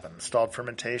have happen. Stalled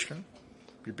fermentation.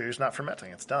 Your beer's not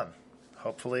fermenting. It's done.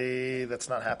 Hopefully that's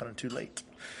not happening too late.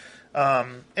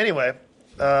 Anyway,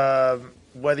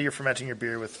 whether you're fermenting your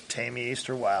beer with tame yeast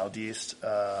or wild yeast,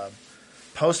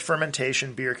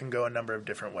 post-fermentation beer can go a number of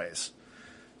different ways.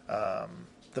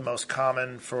 The most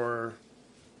common for...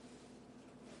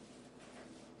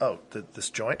 Oh, this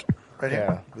joint right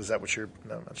here? Is that what you're...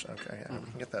 No, that's okay. Yeah, we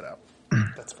can get that out.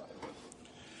 That's fine.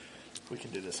 We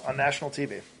can do this on national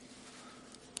TV.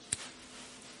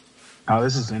 Oh,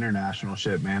 this is international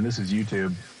shit, man. This is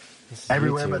YouTube.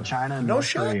 Everywhere but China and No North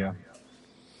shit. Korea.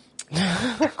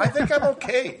 I think I'm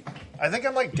okay. I think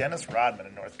I'm like Dennis Rodman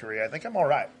in North Korea. I think I'm all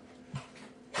right. I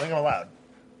think I'm allowed.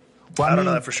 Well, I don't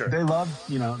know that for sure. They love,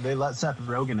 they let Seth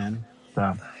Rogen in.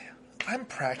 So. I'm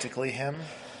practically him.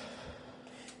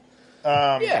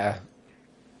 Yeah.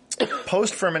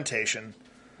 Post-fermentation,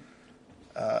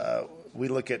 we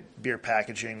look at beer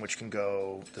packaging, which can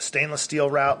go the stainless steel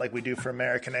route like we do for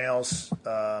American ales.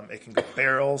 It can go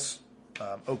barrels,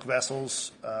 oak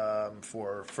vessels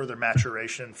for further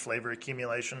maturation, flavor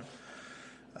accumulation,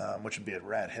 which would be a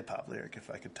rad hip-hop lyric if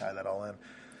I could tie that all in.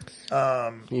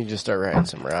 You just start writing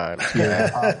some rhymes.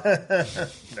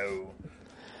 No.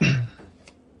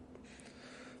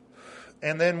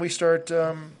 And then we start,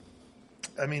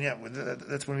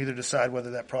 that's when we either decide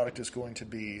whether that product is going to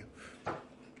be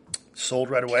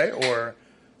sold right away or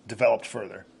developed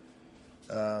further.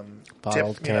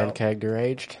 Bottled, canned, kegged, or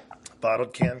aged.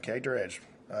 Bottled, canned, kegged, or aged.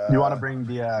 You want to bring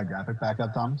the graphic back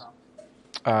up, Thomas?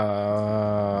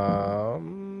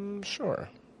 Sure.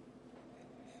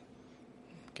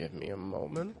 Give me a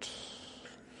moment.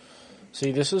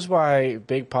 See, this is why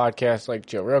big podcasts like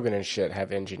Joe Rogan and shit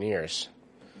have engineers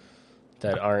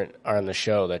that aren't on the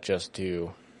show that just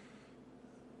do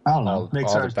I don't know. Makes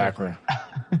all the ours background.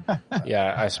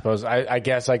 Yeah, I suppose. I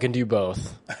guess I can do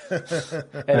both.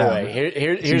 Anyway,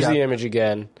 here's the image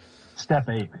again. Step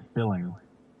 8, filling.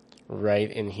 Right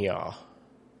in here.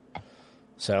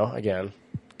 So, again,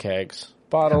 kegs,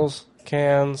 bottles,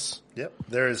 cans. Yep.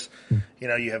 There's,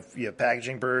 you have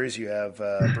packaging breweries. You have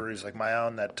breweries like my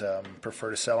own that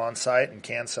prefer to sell on site and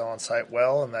can sell on site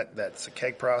well, and that's a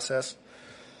keg process.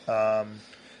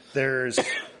 There's,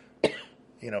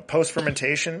 post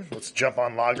fermentation. Let's jump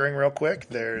on lagering real quick.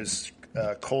 There's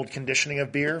cold conditioning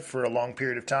of beer for a long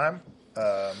period of time.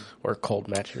 Or cold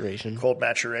maturation. Cold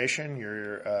maturation,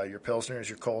 your pilsners,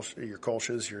 your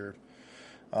kolsches, your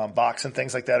Bocks and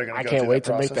things like that are going to go through I can't wait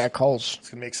to process. make that Kolsch. It's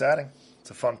going to be exciting.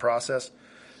 It's a fun process.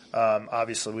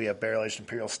 Obviously, we have barrel-aged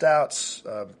imperial stouts.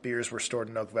 Beers were stored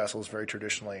in oak vessels very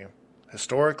traditionally,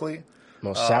 historically.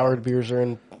 Most soured beers are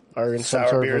in some Sour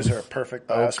sort beers of are a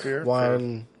perfect oak, biosphere.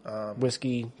 wine,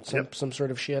 whiskey, yep. some sort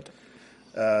of shit.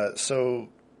 So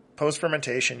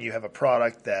post-fermentation, you have a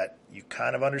product that you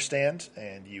kind of understand,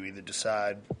 and you either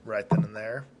decide right then and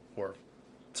there, or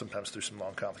sometimes through some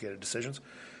long, complicated decisions,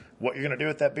 what you're going to do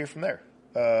with that beer from there.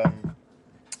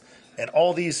 And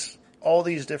all these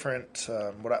different,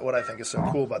 what I think is so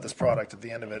cool about this product at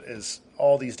the end of it is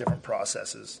all these different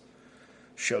processes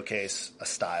showcase a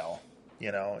style.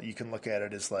 You know, you can look at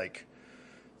it as like,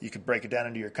 you could break it down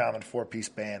into your common 4-piece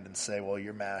band and say, well,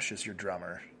 your mash is your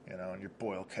drummer, you know, and your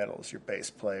boil kettle is your bass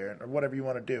player, or whatever you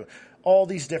want to do. All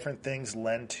these different things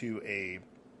lend to a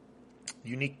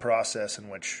unique process in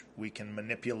which we can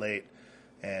manipulate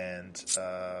and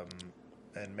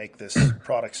make this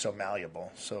product so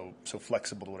malleable, so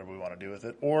flexible to whatever we want to do with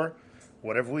it, or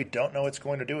whatever we don't know it's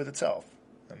going to do with itself.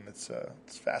 And it's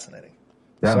fascinating.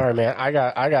 Yeah. Sorry, man. I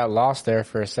got lost there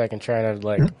for a second trying to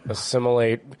like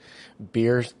assimilate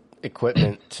beer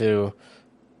equipment to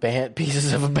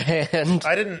pieces of a band.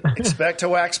 I didn't expect to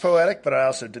wax poetic, but I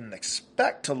also didn't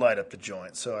expect to light up the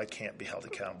joint, so I can't be held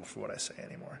accountable for what I say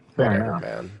anymore. Fair Whatever,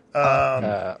 enough.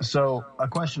 man. So a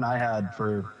question I had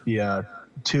for the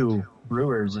two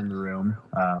brewers in the room,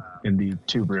 in the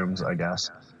two rooms, I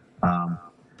guess.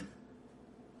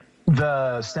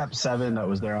 The step 7 that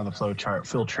was there on the flow chart,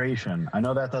 filtration. I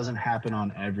know that doesn't happen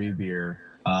on every beer.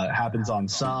 It happens on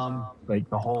some, like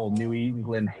the whole New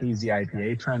England hazy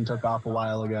IPA trend took off a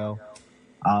while ago.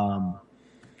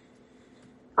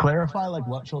 Clarify like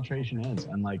what filtration is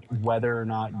and like whether or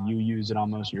not you use it on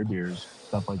most of your beers,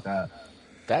 stuff like that.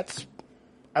 That's,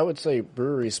 I would say,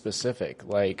 brewery specific.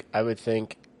 Like, I would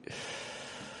think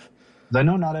I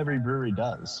know not every brewery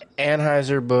does.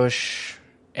 Anheuser-Busch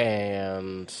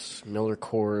and Miller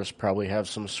Coors probably have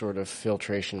some sort of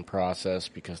filtration process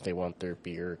because they want their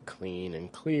beer clean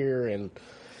and clear and,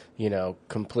 you know,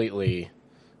 completely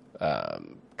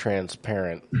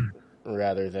transparent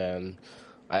rather than...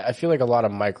 I feel like a lot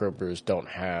of microbrews don't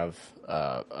have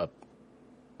a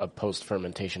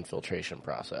post-fermentation filtration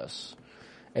process.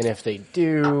 And if they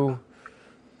do...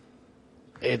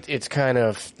 It's kind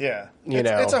of, yeah, you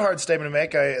know. It's a hard statement to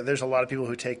make. There's a lot of people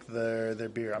who take their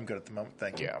beer. I'm good at the moment.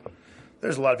 Thank you. Yeah.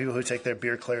 There's a lot of people who take their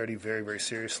beer clarity very, very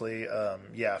seriously.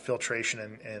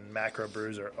 Filtration and macro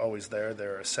brews are always there.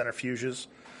 There are centrifuges.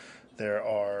 There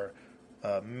are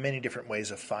many different ways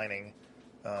of fining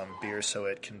beer so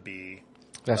it can be.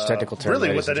 That's technical term.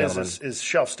 Really, what that gentlemen. is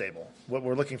shelf stable. What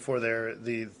we're looking for there,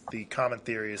 the common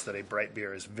theory is that a bright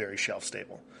beer is very shelf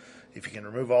stable. If you can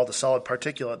remove all the solid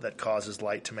particulate that causes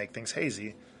light to make things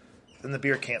hazy, then the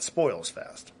beer can't spoil as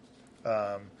fast.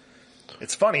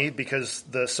 It's funny because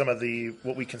some of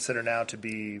what we consider now to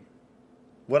be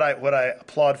what I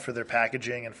applaud for their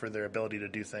packaging and for their ability to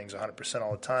do things 100%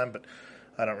 all the time, but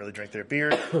I don't really drink their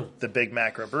beer. The big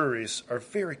macro breweries are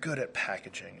very good at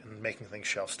packaging and making things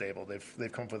shelf stable.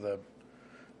 They've come up with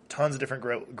tons of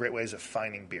different great ways of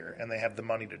fining beer, and they have the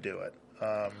money to do it.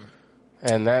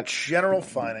 And that general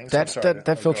findings.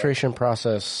 That filtration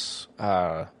process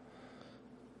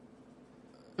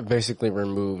basically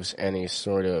removes any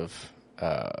sort of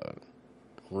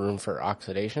room for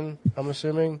oxidation, I'm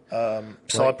assuming.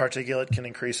 Solid particulate can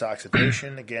increase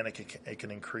oxidation. Again, it can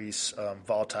increase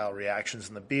volatile reactions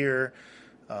in the beer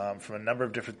from a number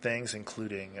of different things,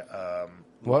 including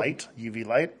light, UV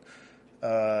light.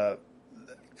 The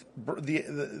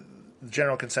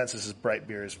general consensus is bright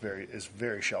beer is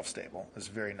very shelf stable. It's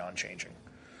very non-changing.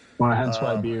 Well, hence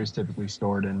why beer is typically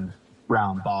stored in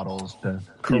round bottles to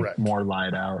keep more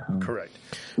light out. Correct.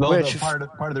 Well, part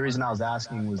of the reason I was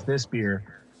asking was this beer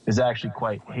is actually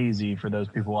quite hazy for those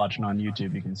people watching on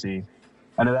YouTube. You can see,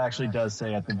 and it actually does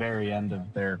say at the very end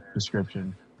of their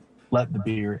description, "Let the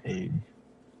beer age."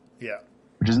 Yeah.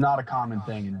 Which is not a common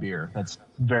thing in beer. That's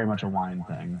very much a wine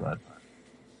thing, but.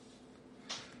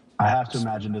 I have to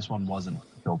imagine this one wasn't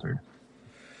filtered.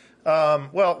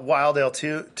 Wild Ale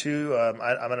too. I'm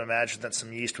going to imagine that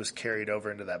some yeast was carried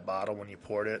over into that bottle when you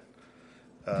poured it.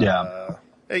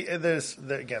 There's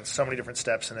again so many different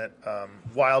steps in it.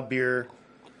 Wild beer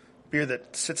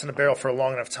that sits in a barrel for a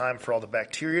long enough time for all the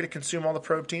bacteria to consume all the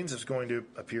proteins is going to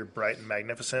appear bright and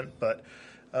magnificent. But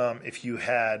if you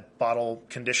had bottle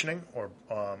conditioning or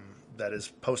that is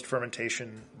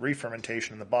post-fermentation,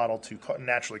 re-fermentation in the bottle to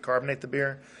naturally carbonate the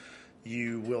beer,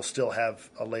 you will still have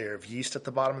a layer of yeast at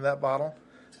the bottom of that bottle.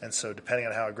 And so depending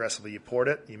on how aggressively you poured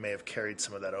it, you may have carried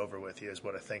some of that over with you is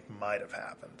what I think might have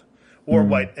happened. Or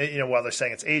while they're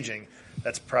saying it's aging,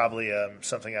 that's probably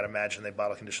something I'd imagine they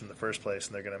bottle condition in the first place,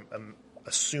 and they're going to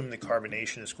assume the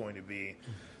carbonation is going to be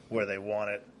where they want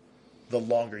it the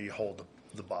longer you hold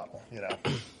the bottle,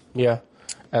 Yeah.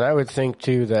 And I would think,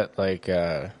 too, that, like,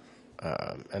 and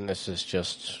this is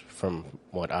just from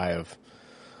what I have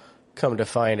come to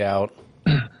find out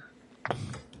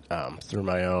through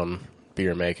my own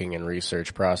beer making and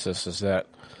research process, is that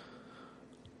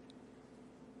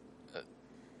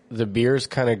the beers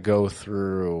kind of go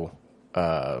through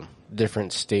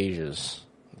different stages.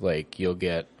 Like, you'll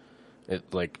get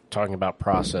it, like, talking about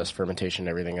process, fermentation, and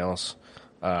everything else.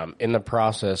 In the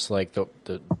process, like,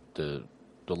 the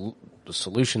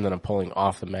solution that I'm pulling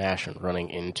off the mash and running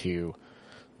into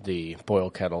the boil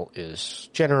kettle is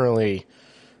generally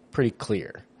pretty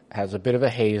clear. It has a bit of a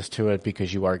haze to it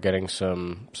because you are getting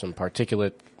some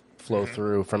particulate flow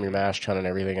through from your mash tun and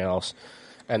everything else.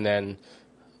 And then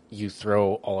you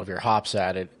throw all of your hops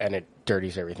at it, and it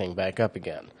dirties everything back up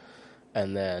again.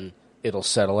 And then it'll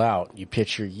settle out. You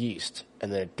pitch your yeast,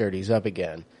 and then it dirties up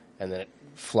again. And then it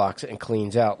flocks and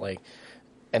cleans out.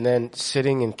 And then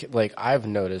sitting in, like, I've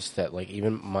noticed that, like,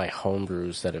 even my home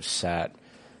brews that have sat,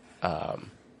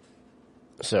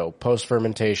 so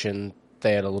post-fermentation,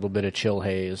 they had a little bit of chill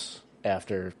haze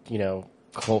after,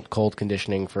 cold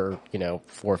conditioning for, 4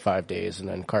 or 5 days and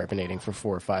then carbonating for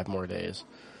 4 or 5 more days.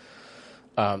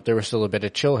 There was still a bit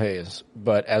of chill haze,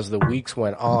 but as the weeks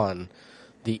went on,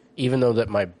 even though that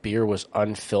my beer was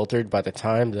unfiltered, by the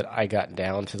time that I got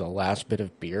down to the last bit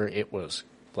of beer, it was,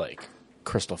 like,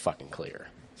 crystal fucking clear.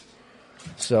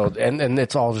 So, and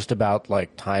it's all just about,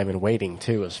 like, time and waiting,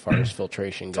 too, as far as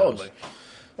filtration goes. Totally.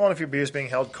 Well, and if your beer is being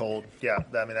held cold,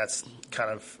 that's kind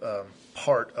of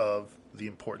part of the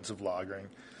importance of lagering.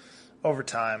 Over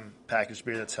time, packaged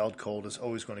beer that's held cold is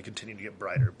always going to continue to get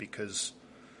brighter because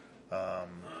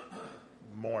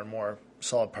more and more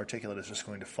solid particulate is just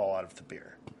going to fall out of the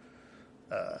beer.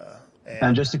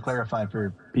 And just to clarify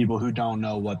for people who don't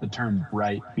know what the term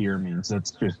bright beer means,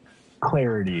 that's just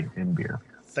clarity in beer.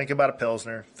 Think about a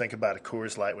Pilsner. Think about a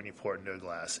Coors Light when you pour it into a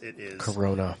glass. It is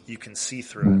Corona. You can see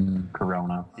through it.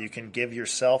 Corona. You can give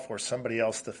yourself or somebody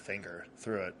else the finger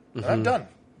through it. And I've done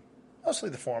mostly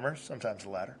the former, sometimes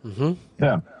the latter.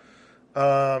 Yeah.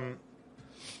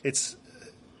 It's,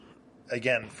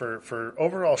 again, for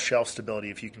overall shelf stability,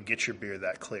 if you can get your beer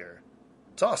that clear,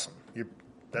 it's awesome.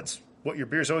 That's what your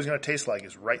beer is always going to taste like,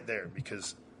 is right there,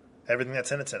 because everything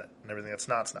that's in it's in it, and everything that's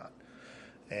not's not.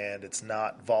 And it's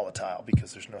not volatile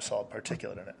because there's no solid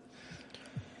particulate in it.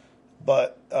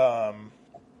 But no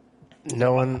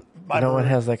one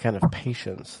has that kind of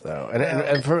patience, though.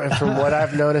 And from what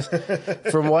I've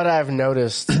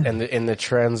noticed, in the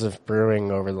trends of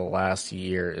brewing over the last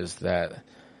year, is that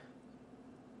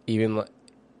even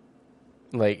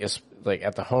like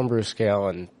at the homebrew scale,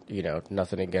 and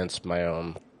nothing against my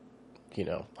own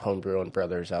homebrewing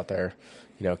brothers out there,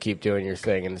 keep doing your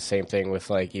thing, and the same thing with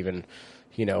like even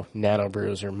nano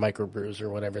brews or micro brews or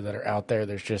whatever that are out there.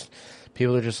 There's just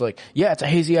people are just like, yeah, it's a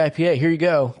hazy IPA, here you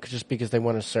go, just because they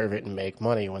want to serve it and make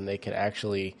money when they could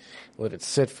actually let it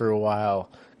sit for a while,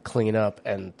 clean up,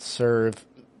 and serve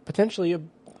potentially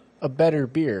a better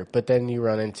beer. But then you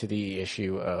run into the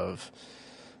issue of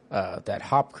that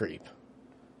hop creep,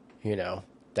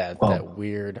 that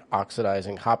weird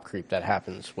oxidizing hop creep that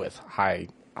happens with high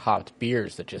hopped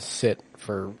beers that just sit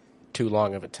for too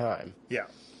long of a time. Yeah.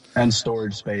 And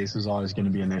storage space is always going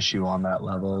to be an issue on that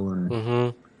level.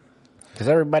 And because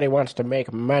everybody wants to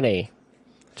make money.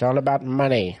 It's all about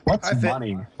money. What's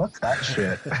money? What's that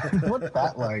shit? What's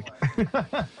that like?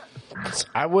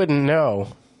 I wouldn't know.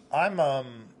 I'm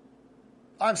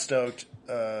stoked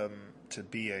to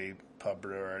be a pub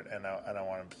brewer, and I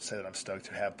want to say that I'm stoked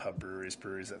to have pub breweries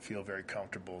that feel very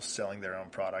comfortable selling their own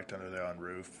product under their own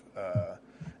roof.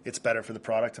 It's better for the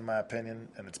product, in my opinion,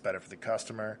 and it's better for the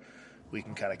customer. We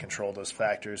can kind of control those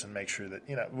factors and make sure that,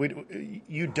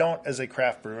 you don't, as a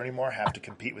craft brewer anymore, have to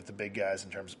compete with the big guys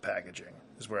in terms of packaging,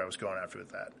 is where I was going after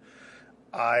with that.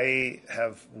 I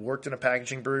have worked in a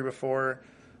packaging brewery before.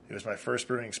 It was my first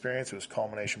brewing experience. It was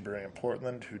Culmination Brewing in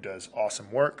Portland, who does awesome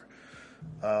work.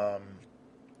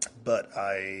 But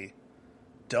I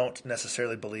don't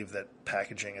necessarily believe that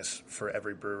packaging is for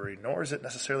every brewery, nor is it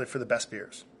necessarily for the best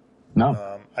beers.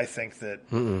 No. I think that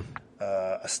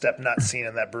a step not seen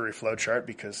in that brewery flow chart,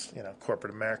 because,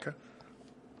 corporate America,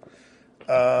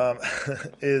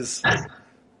 is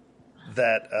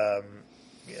that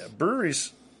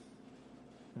breweries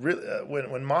really,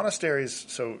 when monasteries.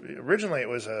 So originally it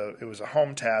was a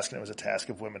home task, and it was a task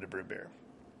of women to brew beer,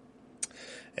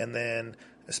 and then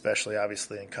especially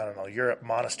obviously in continental Europe,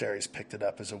 monasteries picked it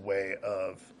up as a way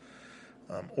of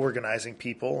organizing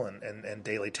people and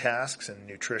daily tasks and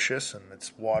nutritious, and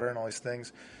it's water and all these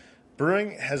things.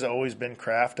 Brewing has always been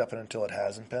craft up until it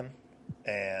hasn't been,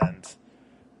 and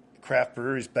craft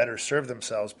breweries better serve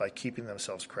themselves by keeping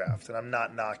themselves craft. And I'm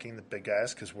not knocking the big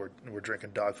guys because we're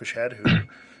drinking Dogfish Head, who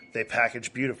they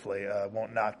package beautifully.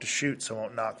 Won't knock Deschutes, so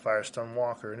won't knock Firestone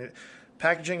Walker. And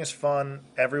packaging is fun.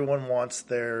 Everyone wants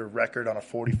their record on a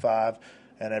 45,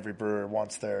 and every brewer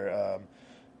wants their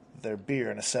beer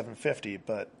in a 750.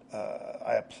 But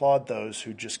I applaud those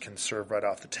who just can serve right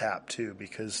off the tap too,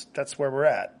 because that's where we're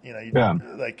at.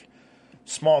 Like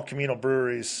small communal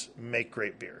breweries make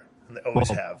great beer. They always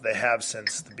have. They have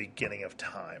since the beginning of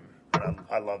time. And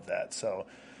I love that. So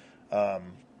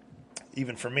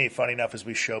even for me, funny enough, as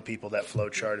we show people that flow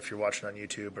chart, if you're watching on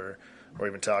YouTube or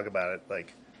even talk about it,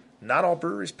 like not all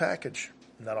breweries package.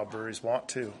 Not all breweries want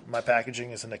to. My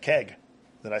packaging is in a keg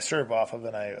that I serve off of,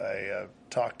 and I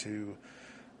talk to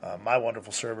my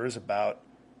wonderful servers about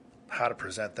how to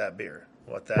present that beer,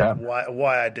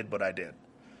 why I did what I did.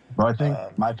 Well, I think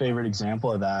my favorite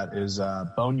example of that is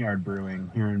Boneyard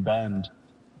Brewing here in Bend.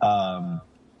 I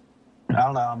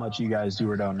don't know how much you guys do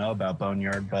or don't know about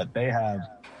Boneyard, but they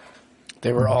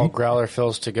were all growler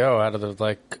fills to go out of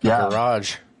the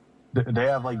garage. They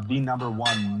have like the number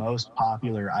one most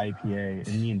popular IPA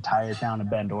in the entire town of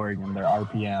Bend, Oregon. Their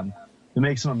RPM. They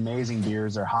make some amazing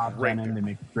beers. They're hop venom. They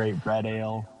make great red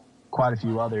ale. Quite a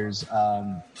few others.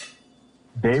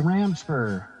 They ran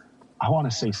for, I want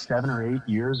to say 7 or 8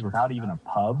 years without even a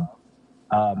pub.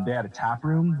 They had a tap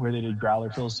room where they did growler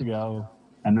fills to go,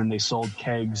 and then they sold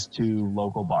kegs to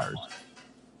local bars.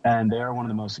 And they are one of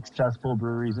the most successful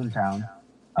breweries in town.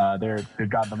 They've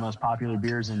got the most popular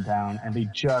beers in town, and they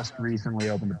just recently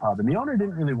opened a pub. And the owner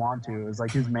didn't really want to. It was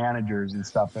like his managers and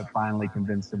stuff that finally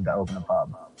convinced him to open a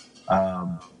pub.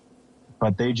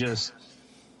 But they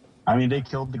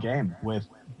killed the game with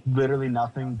literally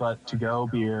nothing but to-go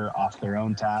beer off their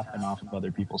own tap and off of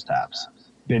other people's taps.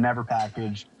 They never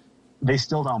packaged. They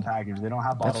still don't package. They don't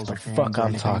have bottles or cans or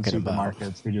anything in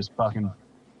supermarkets. They just fucking.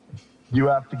 You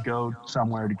have to go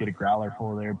somewhere to get a growler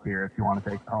full of their beer if you want to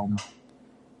take it home.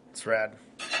 It's rad.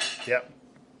 Yep.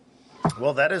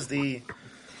 Well, that's the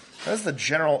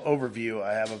general overview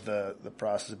I have of the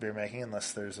process of beer making,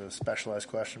 unless there's a specialized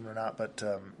question or not. But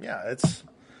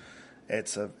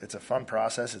it's a fun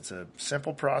process. It's a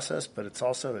simple process, but it's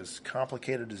also as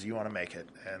complicated as you want to make it.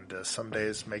 And some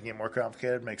days making it more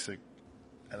complicated makes an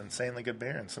insanely good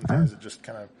beer, and sometimes it just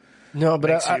kind of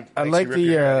I like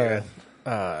the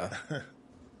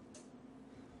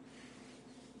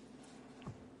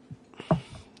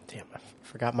damn, I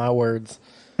forgot my words.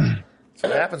 That's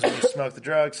what happens when you smoke the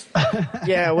drugs.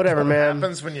 Yeah, whatever, man. What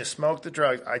happens when you smoke the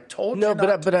drugs? I told you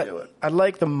not to do it. I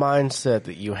like the mindset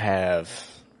that you have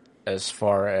as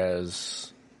far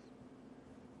as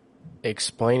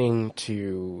explaining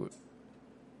to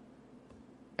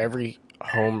every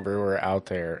home brewer out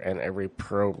there and every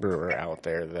pro brewer out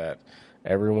there that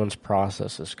everyone's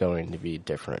process is going to be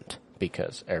different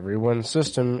because everyone's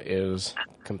system is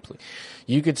complete.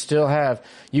 You could have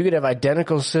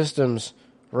identical systems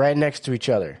right next to each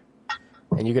other,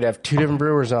 and you could have two different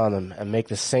brewers on them and make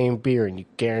the same beer, and you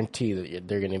guarantee that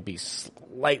they're going to be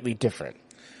slightly different.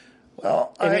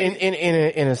 Well, in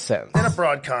a sense, in a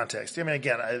broad context. I mean,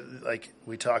 again,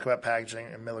 we talk about packaging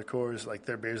and Miller Coors, like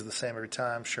their beers are the same every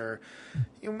time. Sure,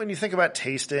 when you think about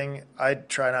tasting, I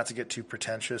try not to get too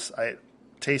pretentious.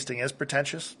 Tasting is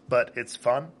pretentious, but it's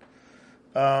fun.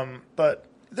 But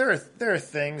there are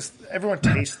things. Everyone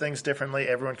tastes things differently.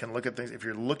 Everyone can look at things. If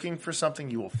you're looking for something,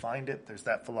 you will find it. There's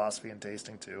that philosophy in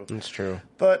tasting too. It's true.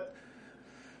 But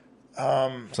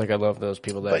it's like I love those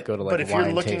people that go to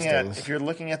wine tastings. If you're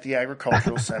looking at the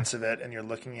agricultural sense of it, and you're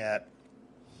looking at,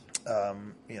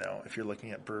 if you're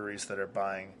looking at breweries that are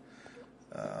buying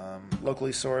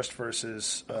locally sourced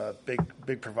versus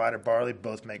big provider barley,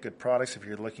 both make good products. If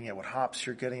you're looking at what hops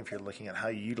you're getting, if you're looking at how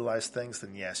you utilize things,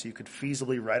 then yes, you could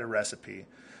feasibly write a recipe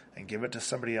and give it to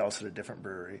somebody else at a different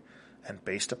brewery, and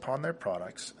based upon their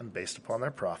products and based upon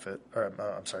their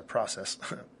process.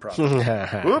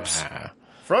 Oops.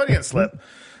 Freudian slip.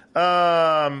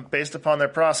 Based upon their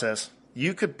process,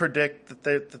 you could predict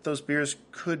that those beers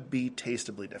could be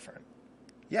tastably different.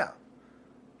 Yeah.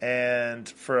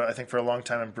 And I think for a long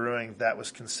time in brewing, that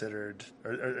was considered,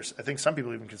 or I think some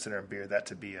people even consider in beer that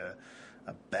to be a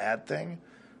bad thing,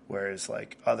 whereas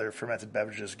like other fermented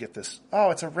beverages get this,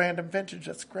 it's a random vintage,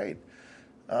 that's great.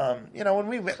 When I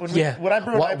brew an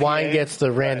IPA, wine gets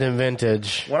the random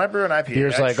vintage. When I brew an IPA,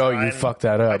 beer's you fucked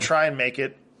that up. I try and make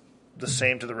it the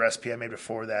same to the recipe I made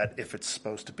before that if it's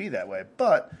supposed to be that way.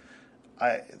 But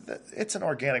it's an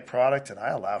organic product, and I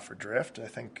allow for drift. I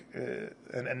think,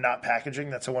 and not packaging.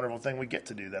 That's a wonderful thing. We get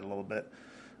to do that a little bit.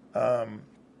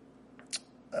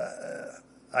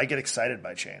 I get excited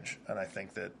by change, and I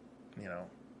think that,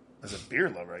 as a beer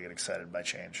lover, I get excited by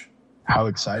change. How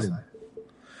excited?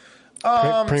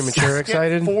 Premature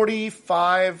excited?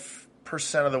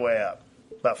 45% of the way up.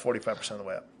 About 45% of the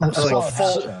way up.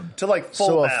 To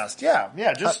full mast.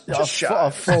 Yeah, just shy.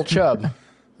 A full chub.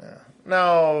 Yeah.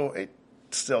 No, it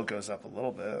still goes up a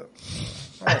little bit.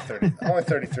 Only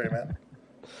 33, man.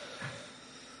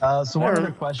 So one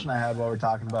other question I had while we're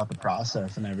talking about the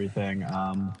process and everything,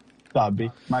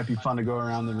 might be fun to go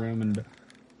around the room and,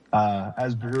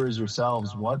 as brewers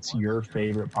yourselves, what's your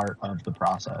favorite part of the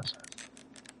process?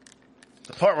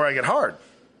 The part where I get hard. I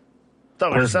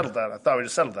thought we just settled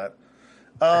that.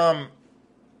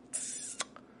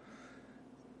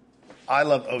 I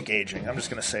love oak aging. I'm just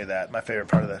going to say that. My favorite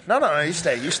part of the... No, you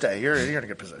stay. You're in a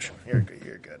good position. You're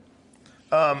good.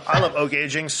 I love oak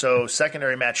aging, so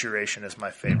secondary maturation is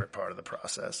my favorite part of the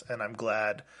process, and I'm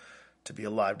glad to be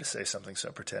alive to say something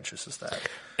so pretentious as that.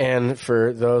 And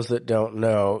for those that don't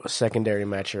know, secondary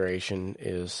maturation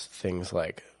is things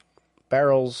like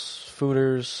barrels,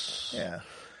 fooders. Yeah.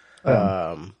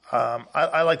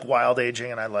 I like wild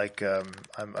aging, and I like.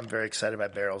 I'm very excited by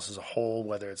barrels as a whole,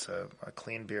 whether it's a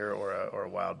clean beer or a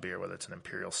wild beer, whether it's an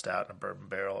imperial stout in a bourbon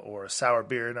barrel or a sour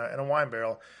beer in a wine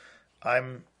barrel.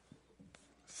 I'm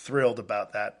thrilled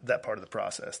about that part of the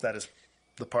process. That is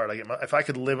the part I get. If I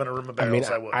could live in a room of barrels,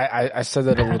 I would. I said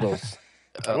that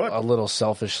a little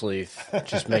selfishly,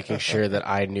 just making sure that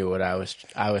I knew what I was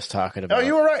talking about. Oh,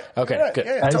 you were right. Okay, right. good.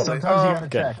 Yeah, totally.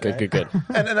 Good.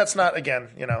 And that's not, again,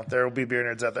 there will be beer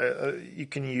nerds out there. You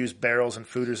can use barrels and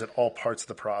fooders at all parts of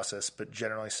the process, but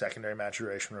generally secondary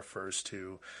maturation refers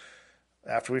to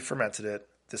after we fermented it.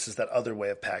 This is that other way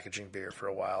of packaging beer for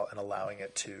a while and allowing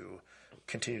it to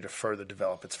continue to further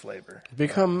develop its flavor.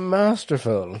 Become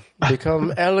masterful.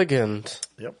 Become elegant.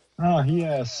 Yep. Oh,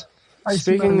 yes.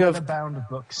 Speaking of bound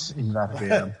books in that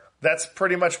beer. That's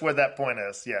pretty much where that point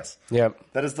is, yes. Yep.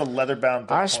 That is the leather-bound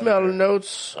book. I smell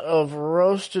notes of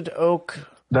roasted oak.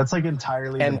 That's like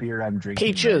entirely the beer I'm drinking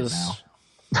peaches.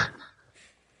 Right now.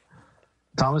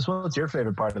 Thomas, what's your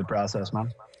favorite part of the process,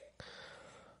 man?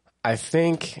 I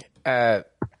think at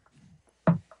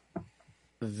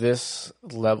this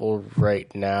level right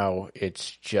now,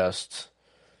 it's just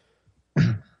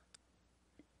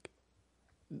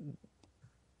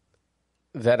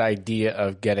that idea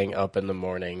of getting up in the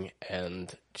morning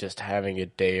and just having a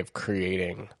day of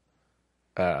creating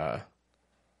the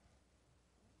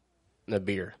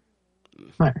beer.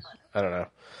 Nice. I don't know.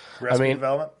 Recipe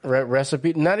development?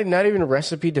 Recipe, not even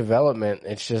recipe development.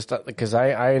 It's just because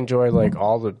I enjoy like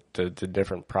all the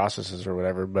different processes or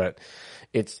whatever, but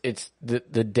it's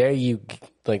the day you,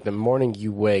 like the morning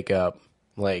you wake up,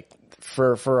 like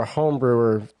for a home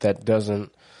brewer that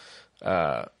doesn't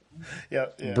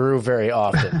brew very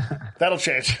often. That'll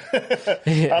change.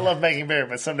 I love making beer,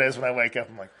 but some days when I wake up,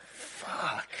 I'm like,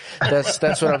 fuck.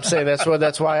 That's what I'm saying.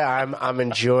 That's why I'm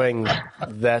enjoying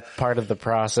that part of the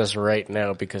process right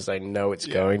now, because I know it's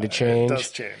going to change. It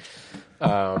does change.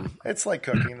 It's like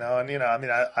cooking, though, and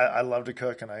I love to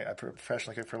cook, and I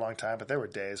professionally cooked for a long time. But there were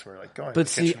days where like going. But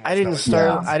to the kitchen I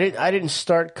didn't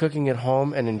start cooking at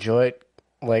home and enjoy it.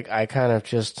 Like I kind of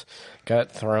just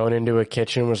got thrown into a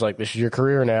kitchen. Was like, this is your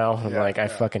career now, and I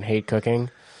fucking hate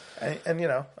cooking. And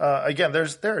again, there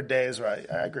are days where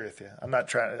I agree with you. I'm not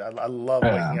trying. I love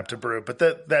waking up to brew, but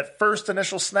that first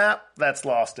initial snap, that's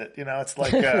lost it. It's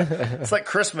like it's like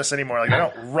Christmas anymore. Like I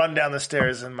don't run down the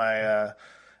stairs in my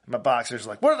boxers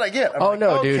like, what did I get? I'm dude.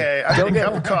 Okay, I need a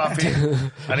cup of coffee.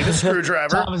 I need a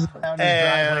screwdriver.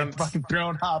 And fucking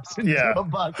throwing hops into a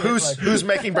bucket. Who's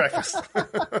making breakfast?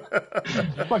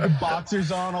 Fucking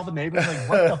boxers on. All the neighbors like,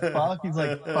 what the fuck? He's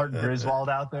like Art Griswold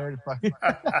out there. Fucking.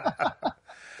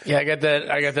 Yeah, I got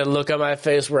that look on my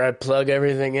face where I plug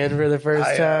everything in for the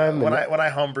first time. When I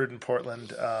homebrewed in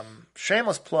Portland,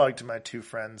 shameless plug to my two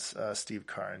friends, Steve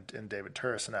Carr and David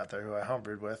Turrison out there, who I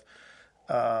homebrewed with.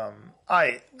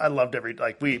 I loved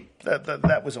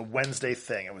that was a Wednesday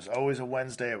thing. It was always a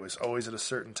Wednesday. It was always at a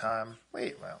certain time.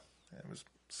 It was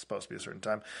supposed to be a certain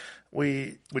time.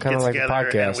 We would get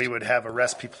together and we would have a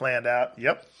recipe planned out.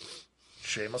 Yep.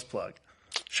 Shameless plug.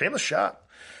 Shameless shot.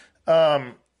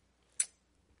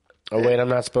 Oh, wait, I'm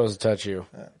not supposed to touch you.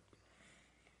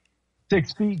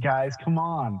 6 feet, guys. Come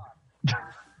on.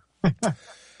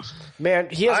 Man,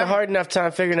 he has a hard enough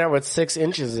time figuring out what 6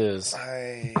 inches is.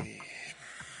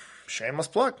 Shameless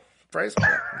plug. Phrase.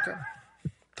 Okay.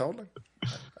 Totally.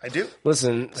 I do.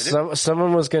 Listen,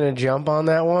 someone was going to jump on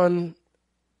that one.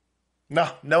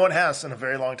 No one has in a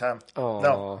very long time.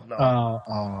 Oh,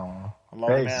 No.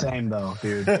 Hey, Man. same though,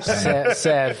 dude.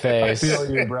 sad face. I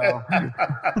feel you, bro.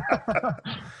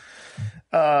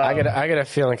 I got a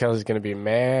feeling Kelly's going to be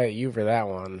mad at you for that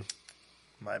one.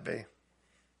 Might be.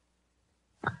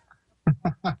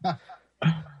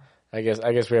 I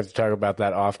guess we have to talk about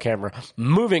that off camera.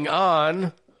 Moving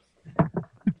on.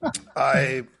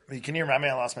 Can you remind me?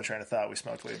 I lost my train of thought. We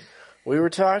smoked weed. We were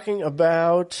talking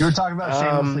about. You were talking about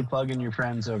shamelessly plugging your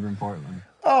friends over in Portland.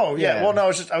 Oh yeah. Well,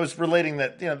 no, I was relating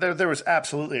that. There was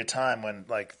absolutely a time when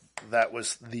like that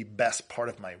was the best part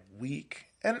of my week,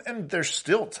 and there's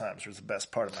still times where it's the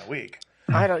best part of my week.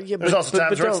 I don't. Yeah, there's also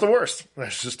times where it's the worst.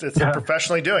 It's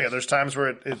professionally doing it. There's times where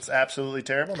it's absolutely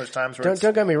terrible. There's times where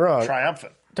don't get me wrong.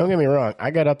 Triumphant. Don't get me wrong.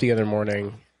 I got up the other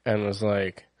morning and was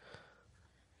like,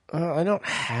 I don't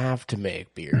have to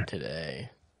make beer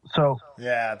today. So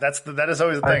yeah, that is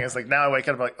always the thing. It's like now I wake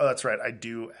up, I'm like, oh, that's right. I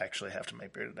do actually have to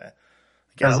make beer today.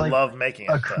 Again, I love making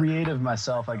it. Creative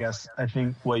myself, I guess. I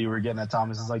think what you were getting at,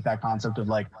 Thomas, is like that concept of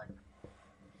like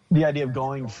the idea of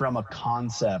going from a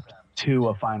concept to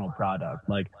a final product,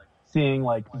 like seeing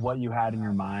like what you had in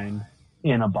your mind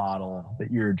in a bottle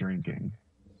that you're drinking.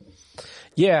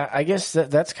 Yeah, I guess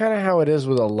that's kind of how it is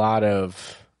with a lot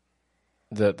of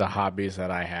the hobbies that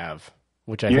I have,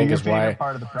 which I think is why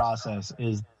part of the process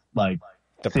is like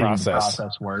the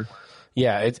process work.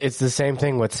 Yeah, it's the same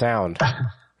thing with sound.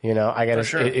 I got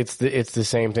sure. It's the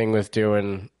same thing with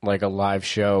doing like a live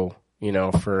show,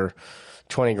 for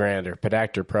 $20,000 or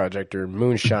Pedactor Project or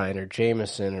Moonshine or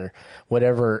Jameson or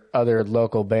whatever other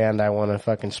local band I want to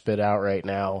fucking spit out right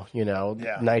now.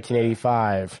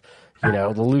 1985. The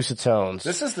Lucitones.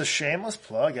 This is the shameless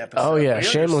plug episode. Oh yeah,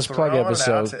 shameless plug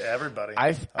episode. To everybody.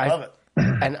 I love it.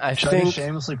 And I Should think I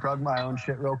shamelessly plug my own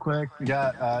shit real quick. We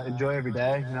got Enjoy Every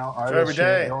Day. Artist Every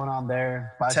Day shit going on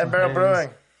there. 10 Barrel Brewing.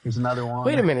 Here's another one.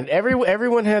 Wait a minute.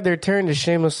 Everyone had their turn to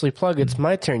shamelessly plug. It's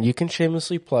my turn. You can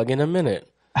shamelessly plug in a minute.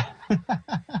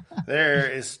 There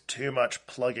is too much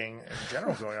plugging in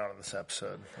general going on in this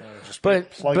episode.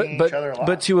 Plugging each other a lot.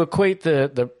 But to equate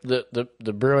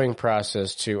the brewing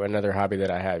process to another hobby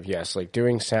that I have, yes, like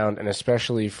doing sound, and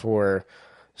especially for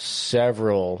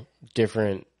several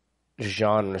different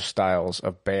genre styles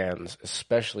of bands,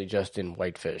 especially just in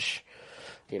Whitefish.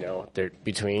 They're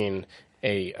between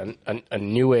a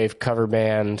new wave cover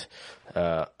band,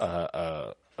 a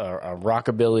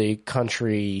rockabilly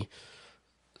country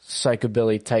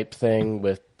psychobilly type thing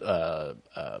with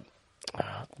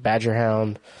Badger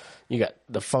Hound. You got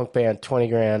the funk band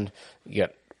 $20,000. You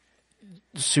got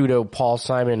pseudo Paul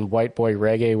Simon white boy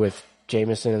reggae with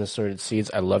Jameson and the Assorted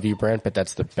Seeds. I love you, Brent, but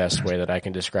that's the best way that I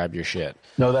can describe your shit.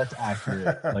 No, that's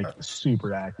accurate. Like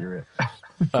super accurate.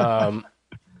 And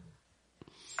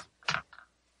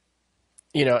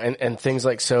things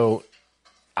like, so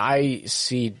I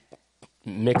see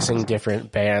mixing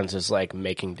different bands as like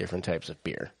making different types of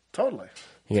beer. Totally.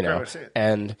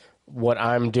 And what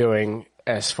I'm doing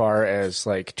as far as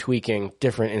like tweaking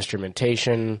different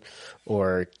instrumentation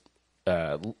or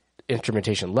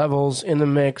instrumentation levels in the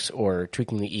mix or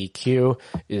tweaking the EQ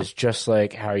is just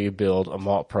like how you build a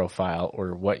malt profile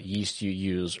or what yeast you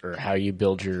use or how you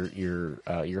build your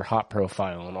hop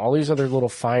profile and all these other little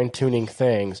fine tuning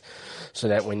things so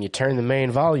that when you turn the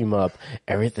main volume up,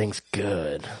 everything's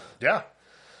good. Yeah.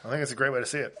 I think it's a great way to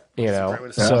see it.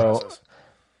 So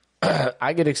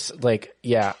I get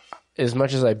as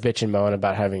much as I bitch and moan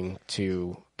about having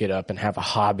to get up and have a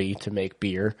hobby to make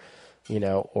beer,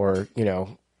 or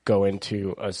go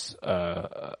into a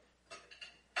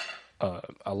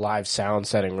live sound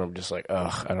setting where I'm just like,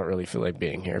 ugh, I don't really feel like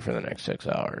being here for the next 6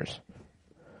 hours.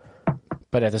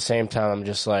 But at the same time, I'm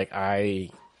just like, I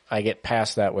get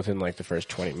past that within like the first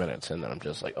 20 minutes, and then I'm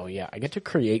just like, oh yeah, I get to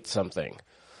create something.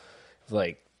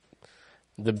 Like,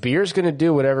 the beer's going to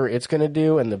do whatever it's going to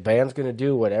do, and the band's going to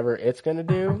do whatever it's going to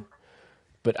do,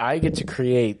 but I get to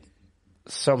create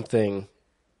something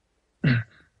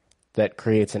that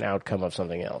creates an outcome of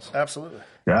something else. Absolutely.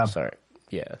 Yeah. Sorry.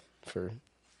 Yeah, for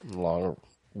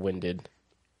long-winded,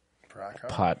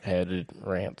 pot-headed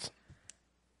rants.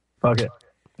 Fuck it.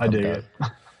 I dig it.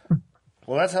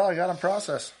 Well, that's how I got on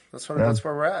process. That's where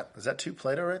we're at. Is that too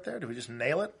Plato right there? Did we just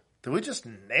nail it? Did we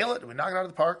knock it out of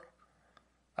the park?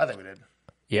 I think we did.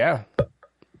 Yeah.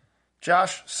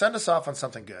 Josh, send us off on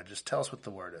something good. Just tell us what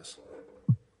the word is.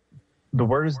 The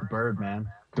word is the bird, man.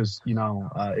 Because,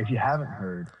 if you haven't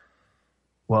heard,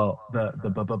 Well, the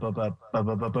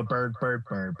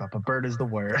bird is the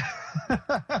word.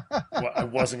 Well, I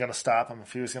wasn't going to stop him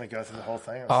if he was going to go through the whole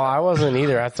thing. Oh, I wasn't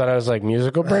either. I thought I was like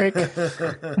musical break.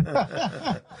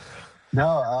 No,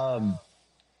 I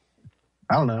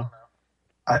don't know.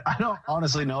 I don't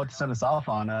honestly know what to send us off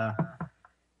on.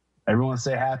 Everyone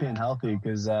stay happy and healthy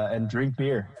and drink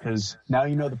beer, because now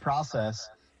you know the process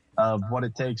of what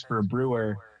it takes for a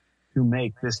brewer to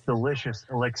make this delicious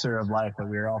elixir of life that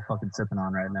we're all fucking sipping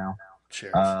on right now.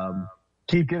 Cheers.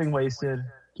 Keep getting wasted.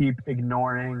 Keep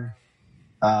ignoring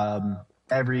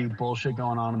every bullshit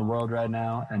going on in the world right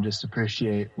now, and just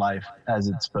appreciate life as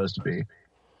it's supposed to be.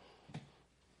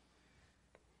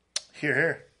 Here,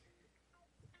 here.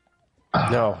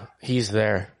 No, he's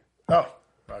there. Oh,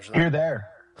 roger that. Here, there.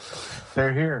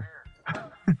 They're here.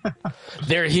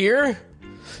 They're here?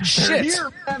 They're Shit.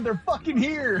 here, man. They're fucking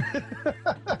here.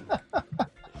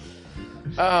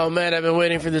 Oh, man, I've been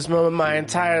waiting for this moment my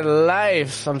entire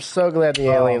life. I'm so glad the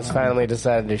aliens finally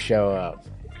decided to show up.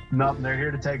 No, they're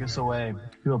here to take us away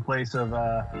to a place of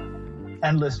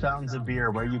endless fountains of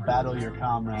beer where you battle your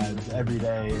comrades every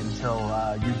day until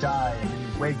you die, and then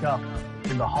you wake up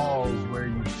in the halls where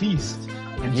you feast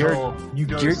until you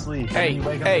go to sleep. And then you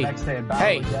wake up the next day and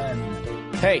battle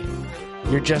again. Hey,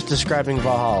 you're just describing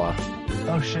Valhalla.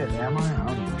 Oh shit, am I? I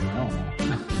don't even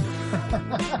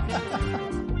know.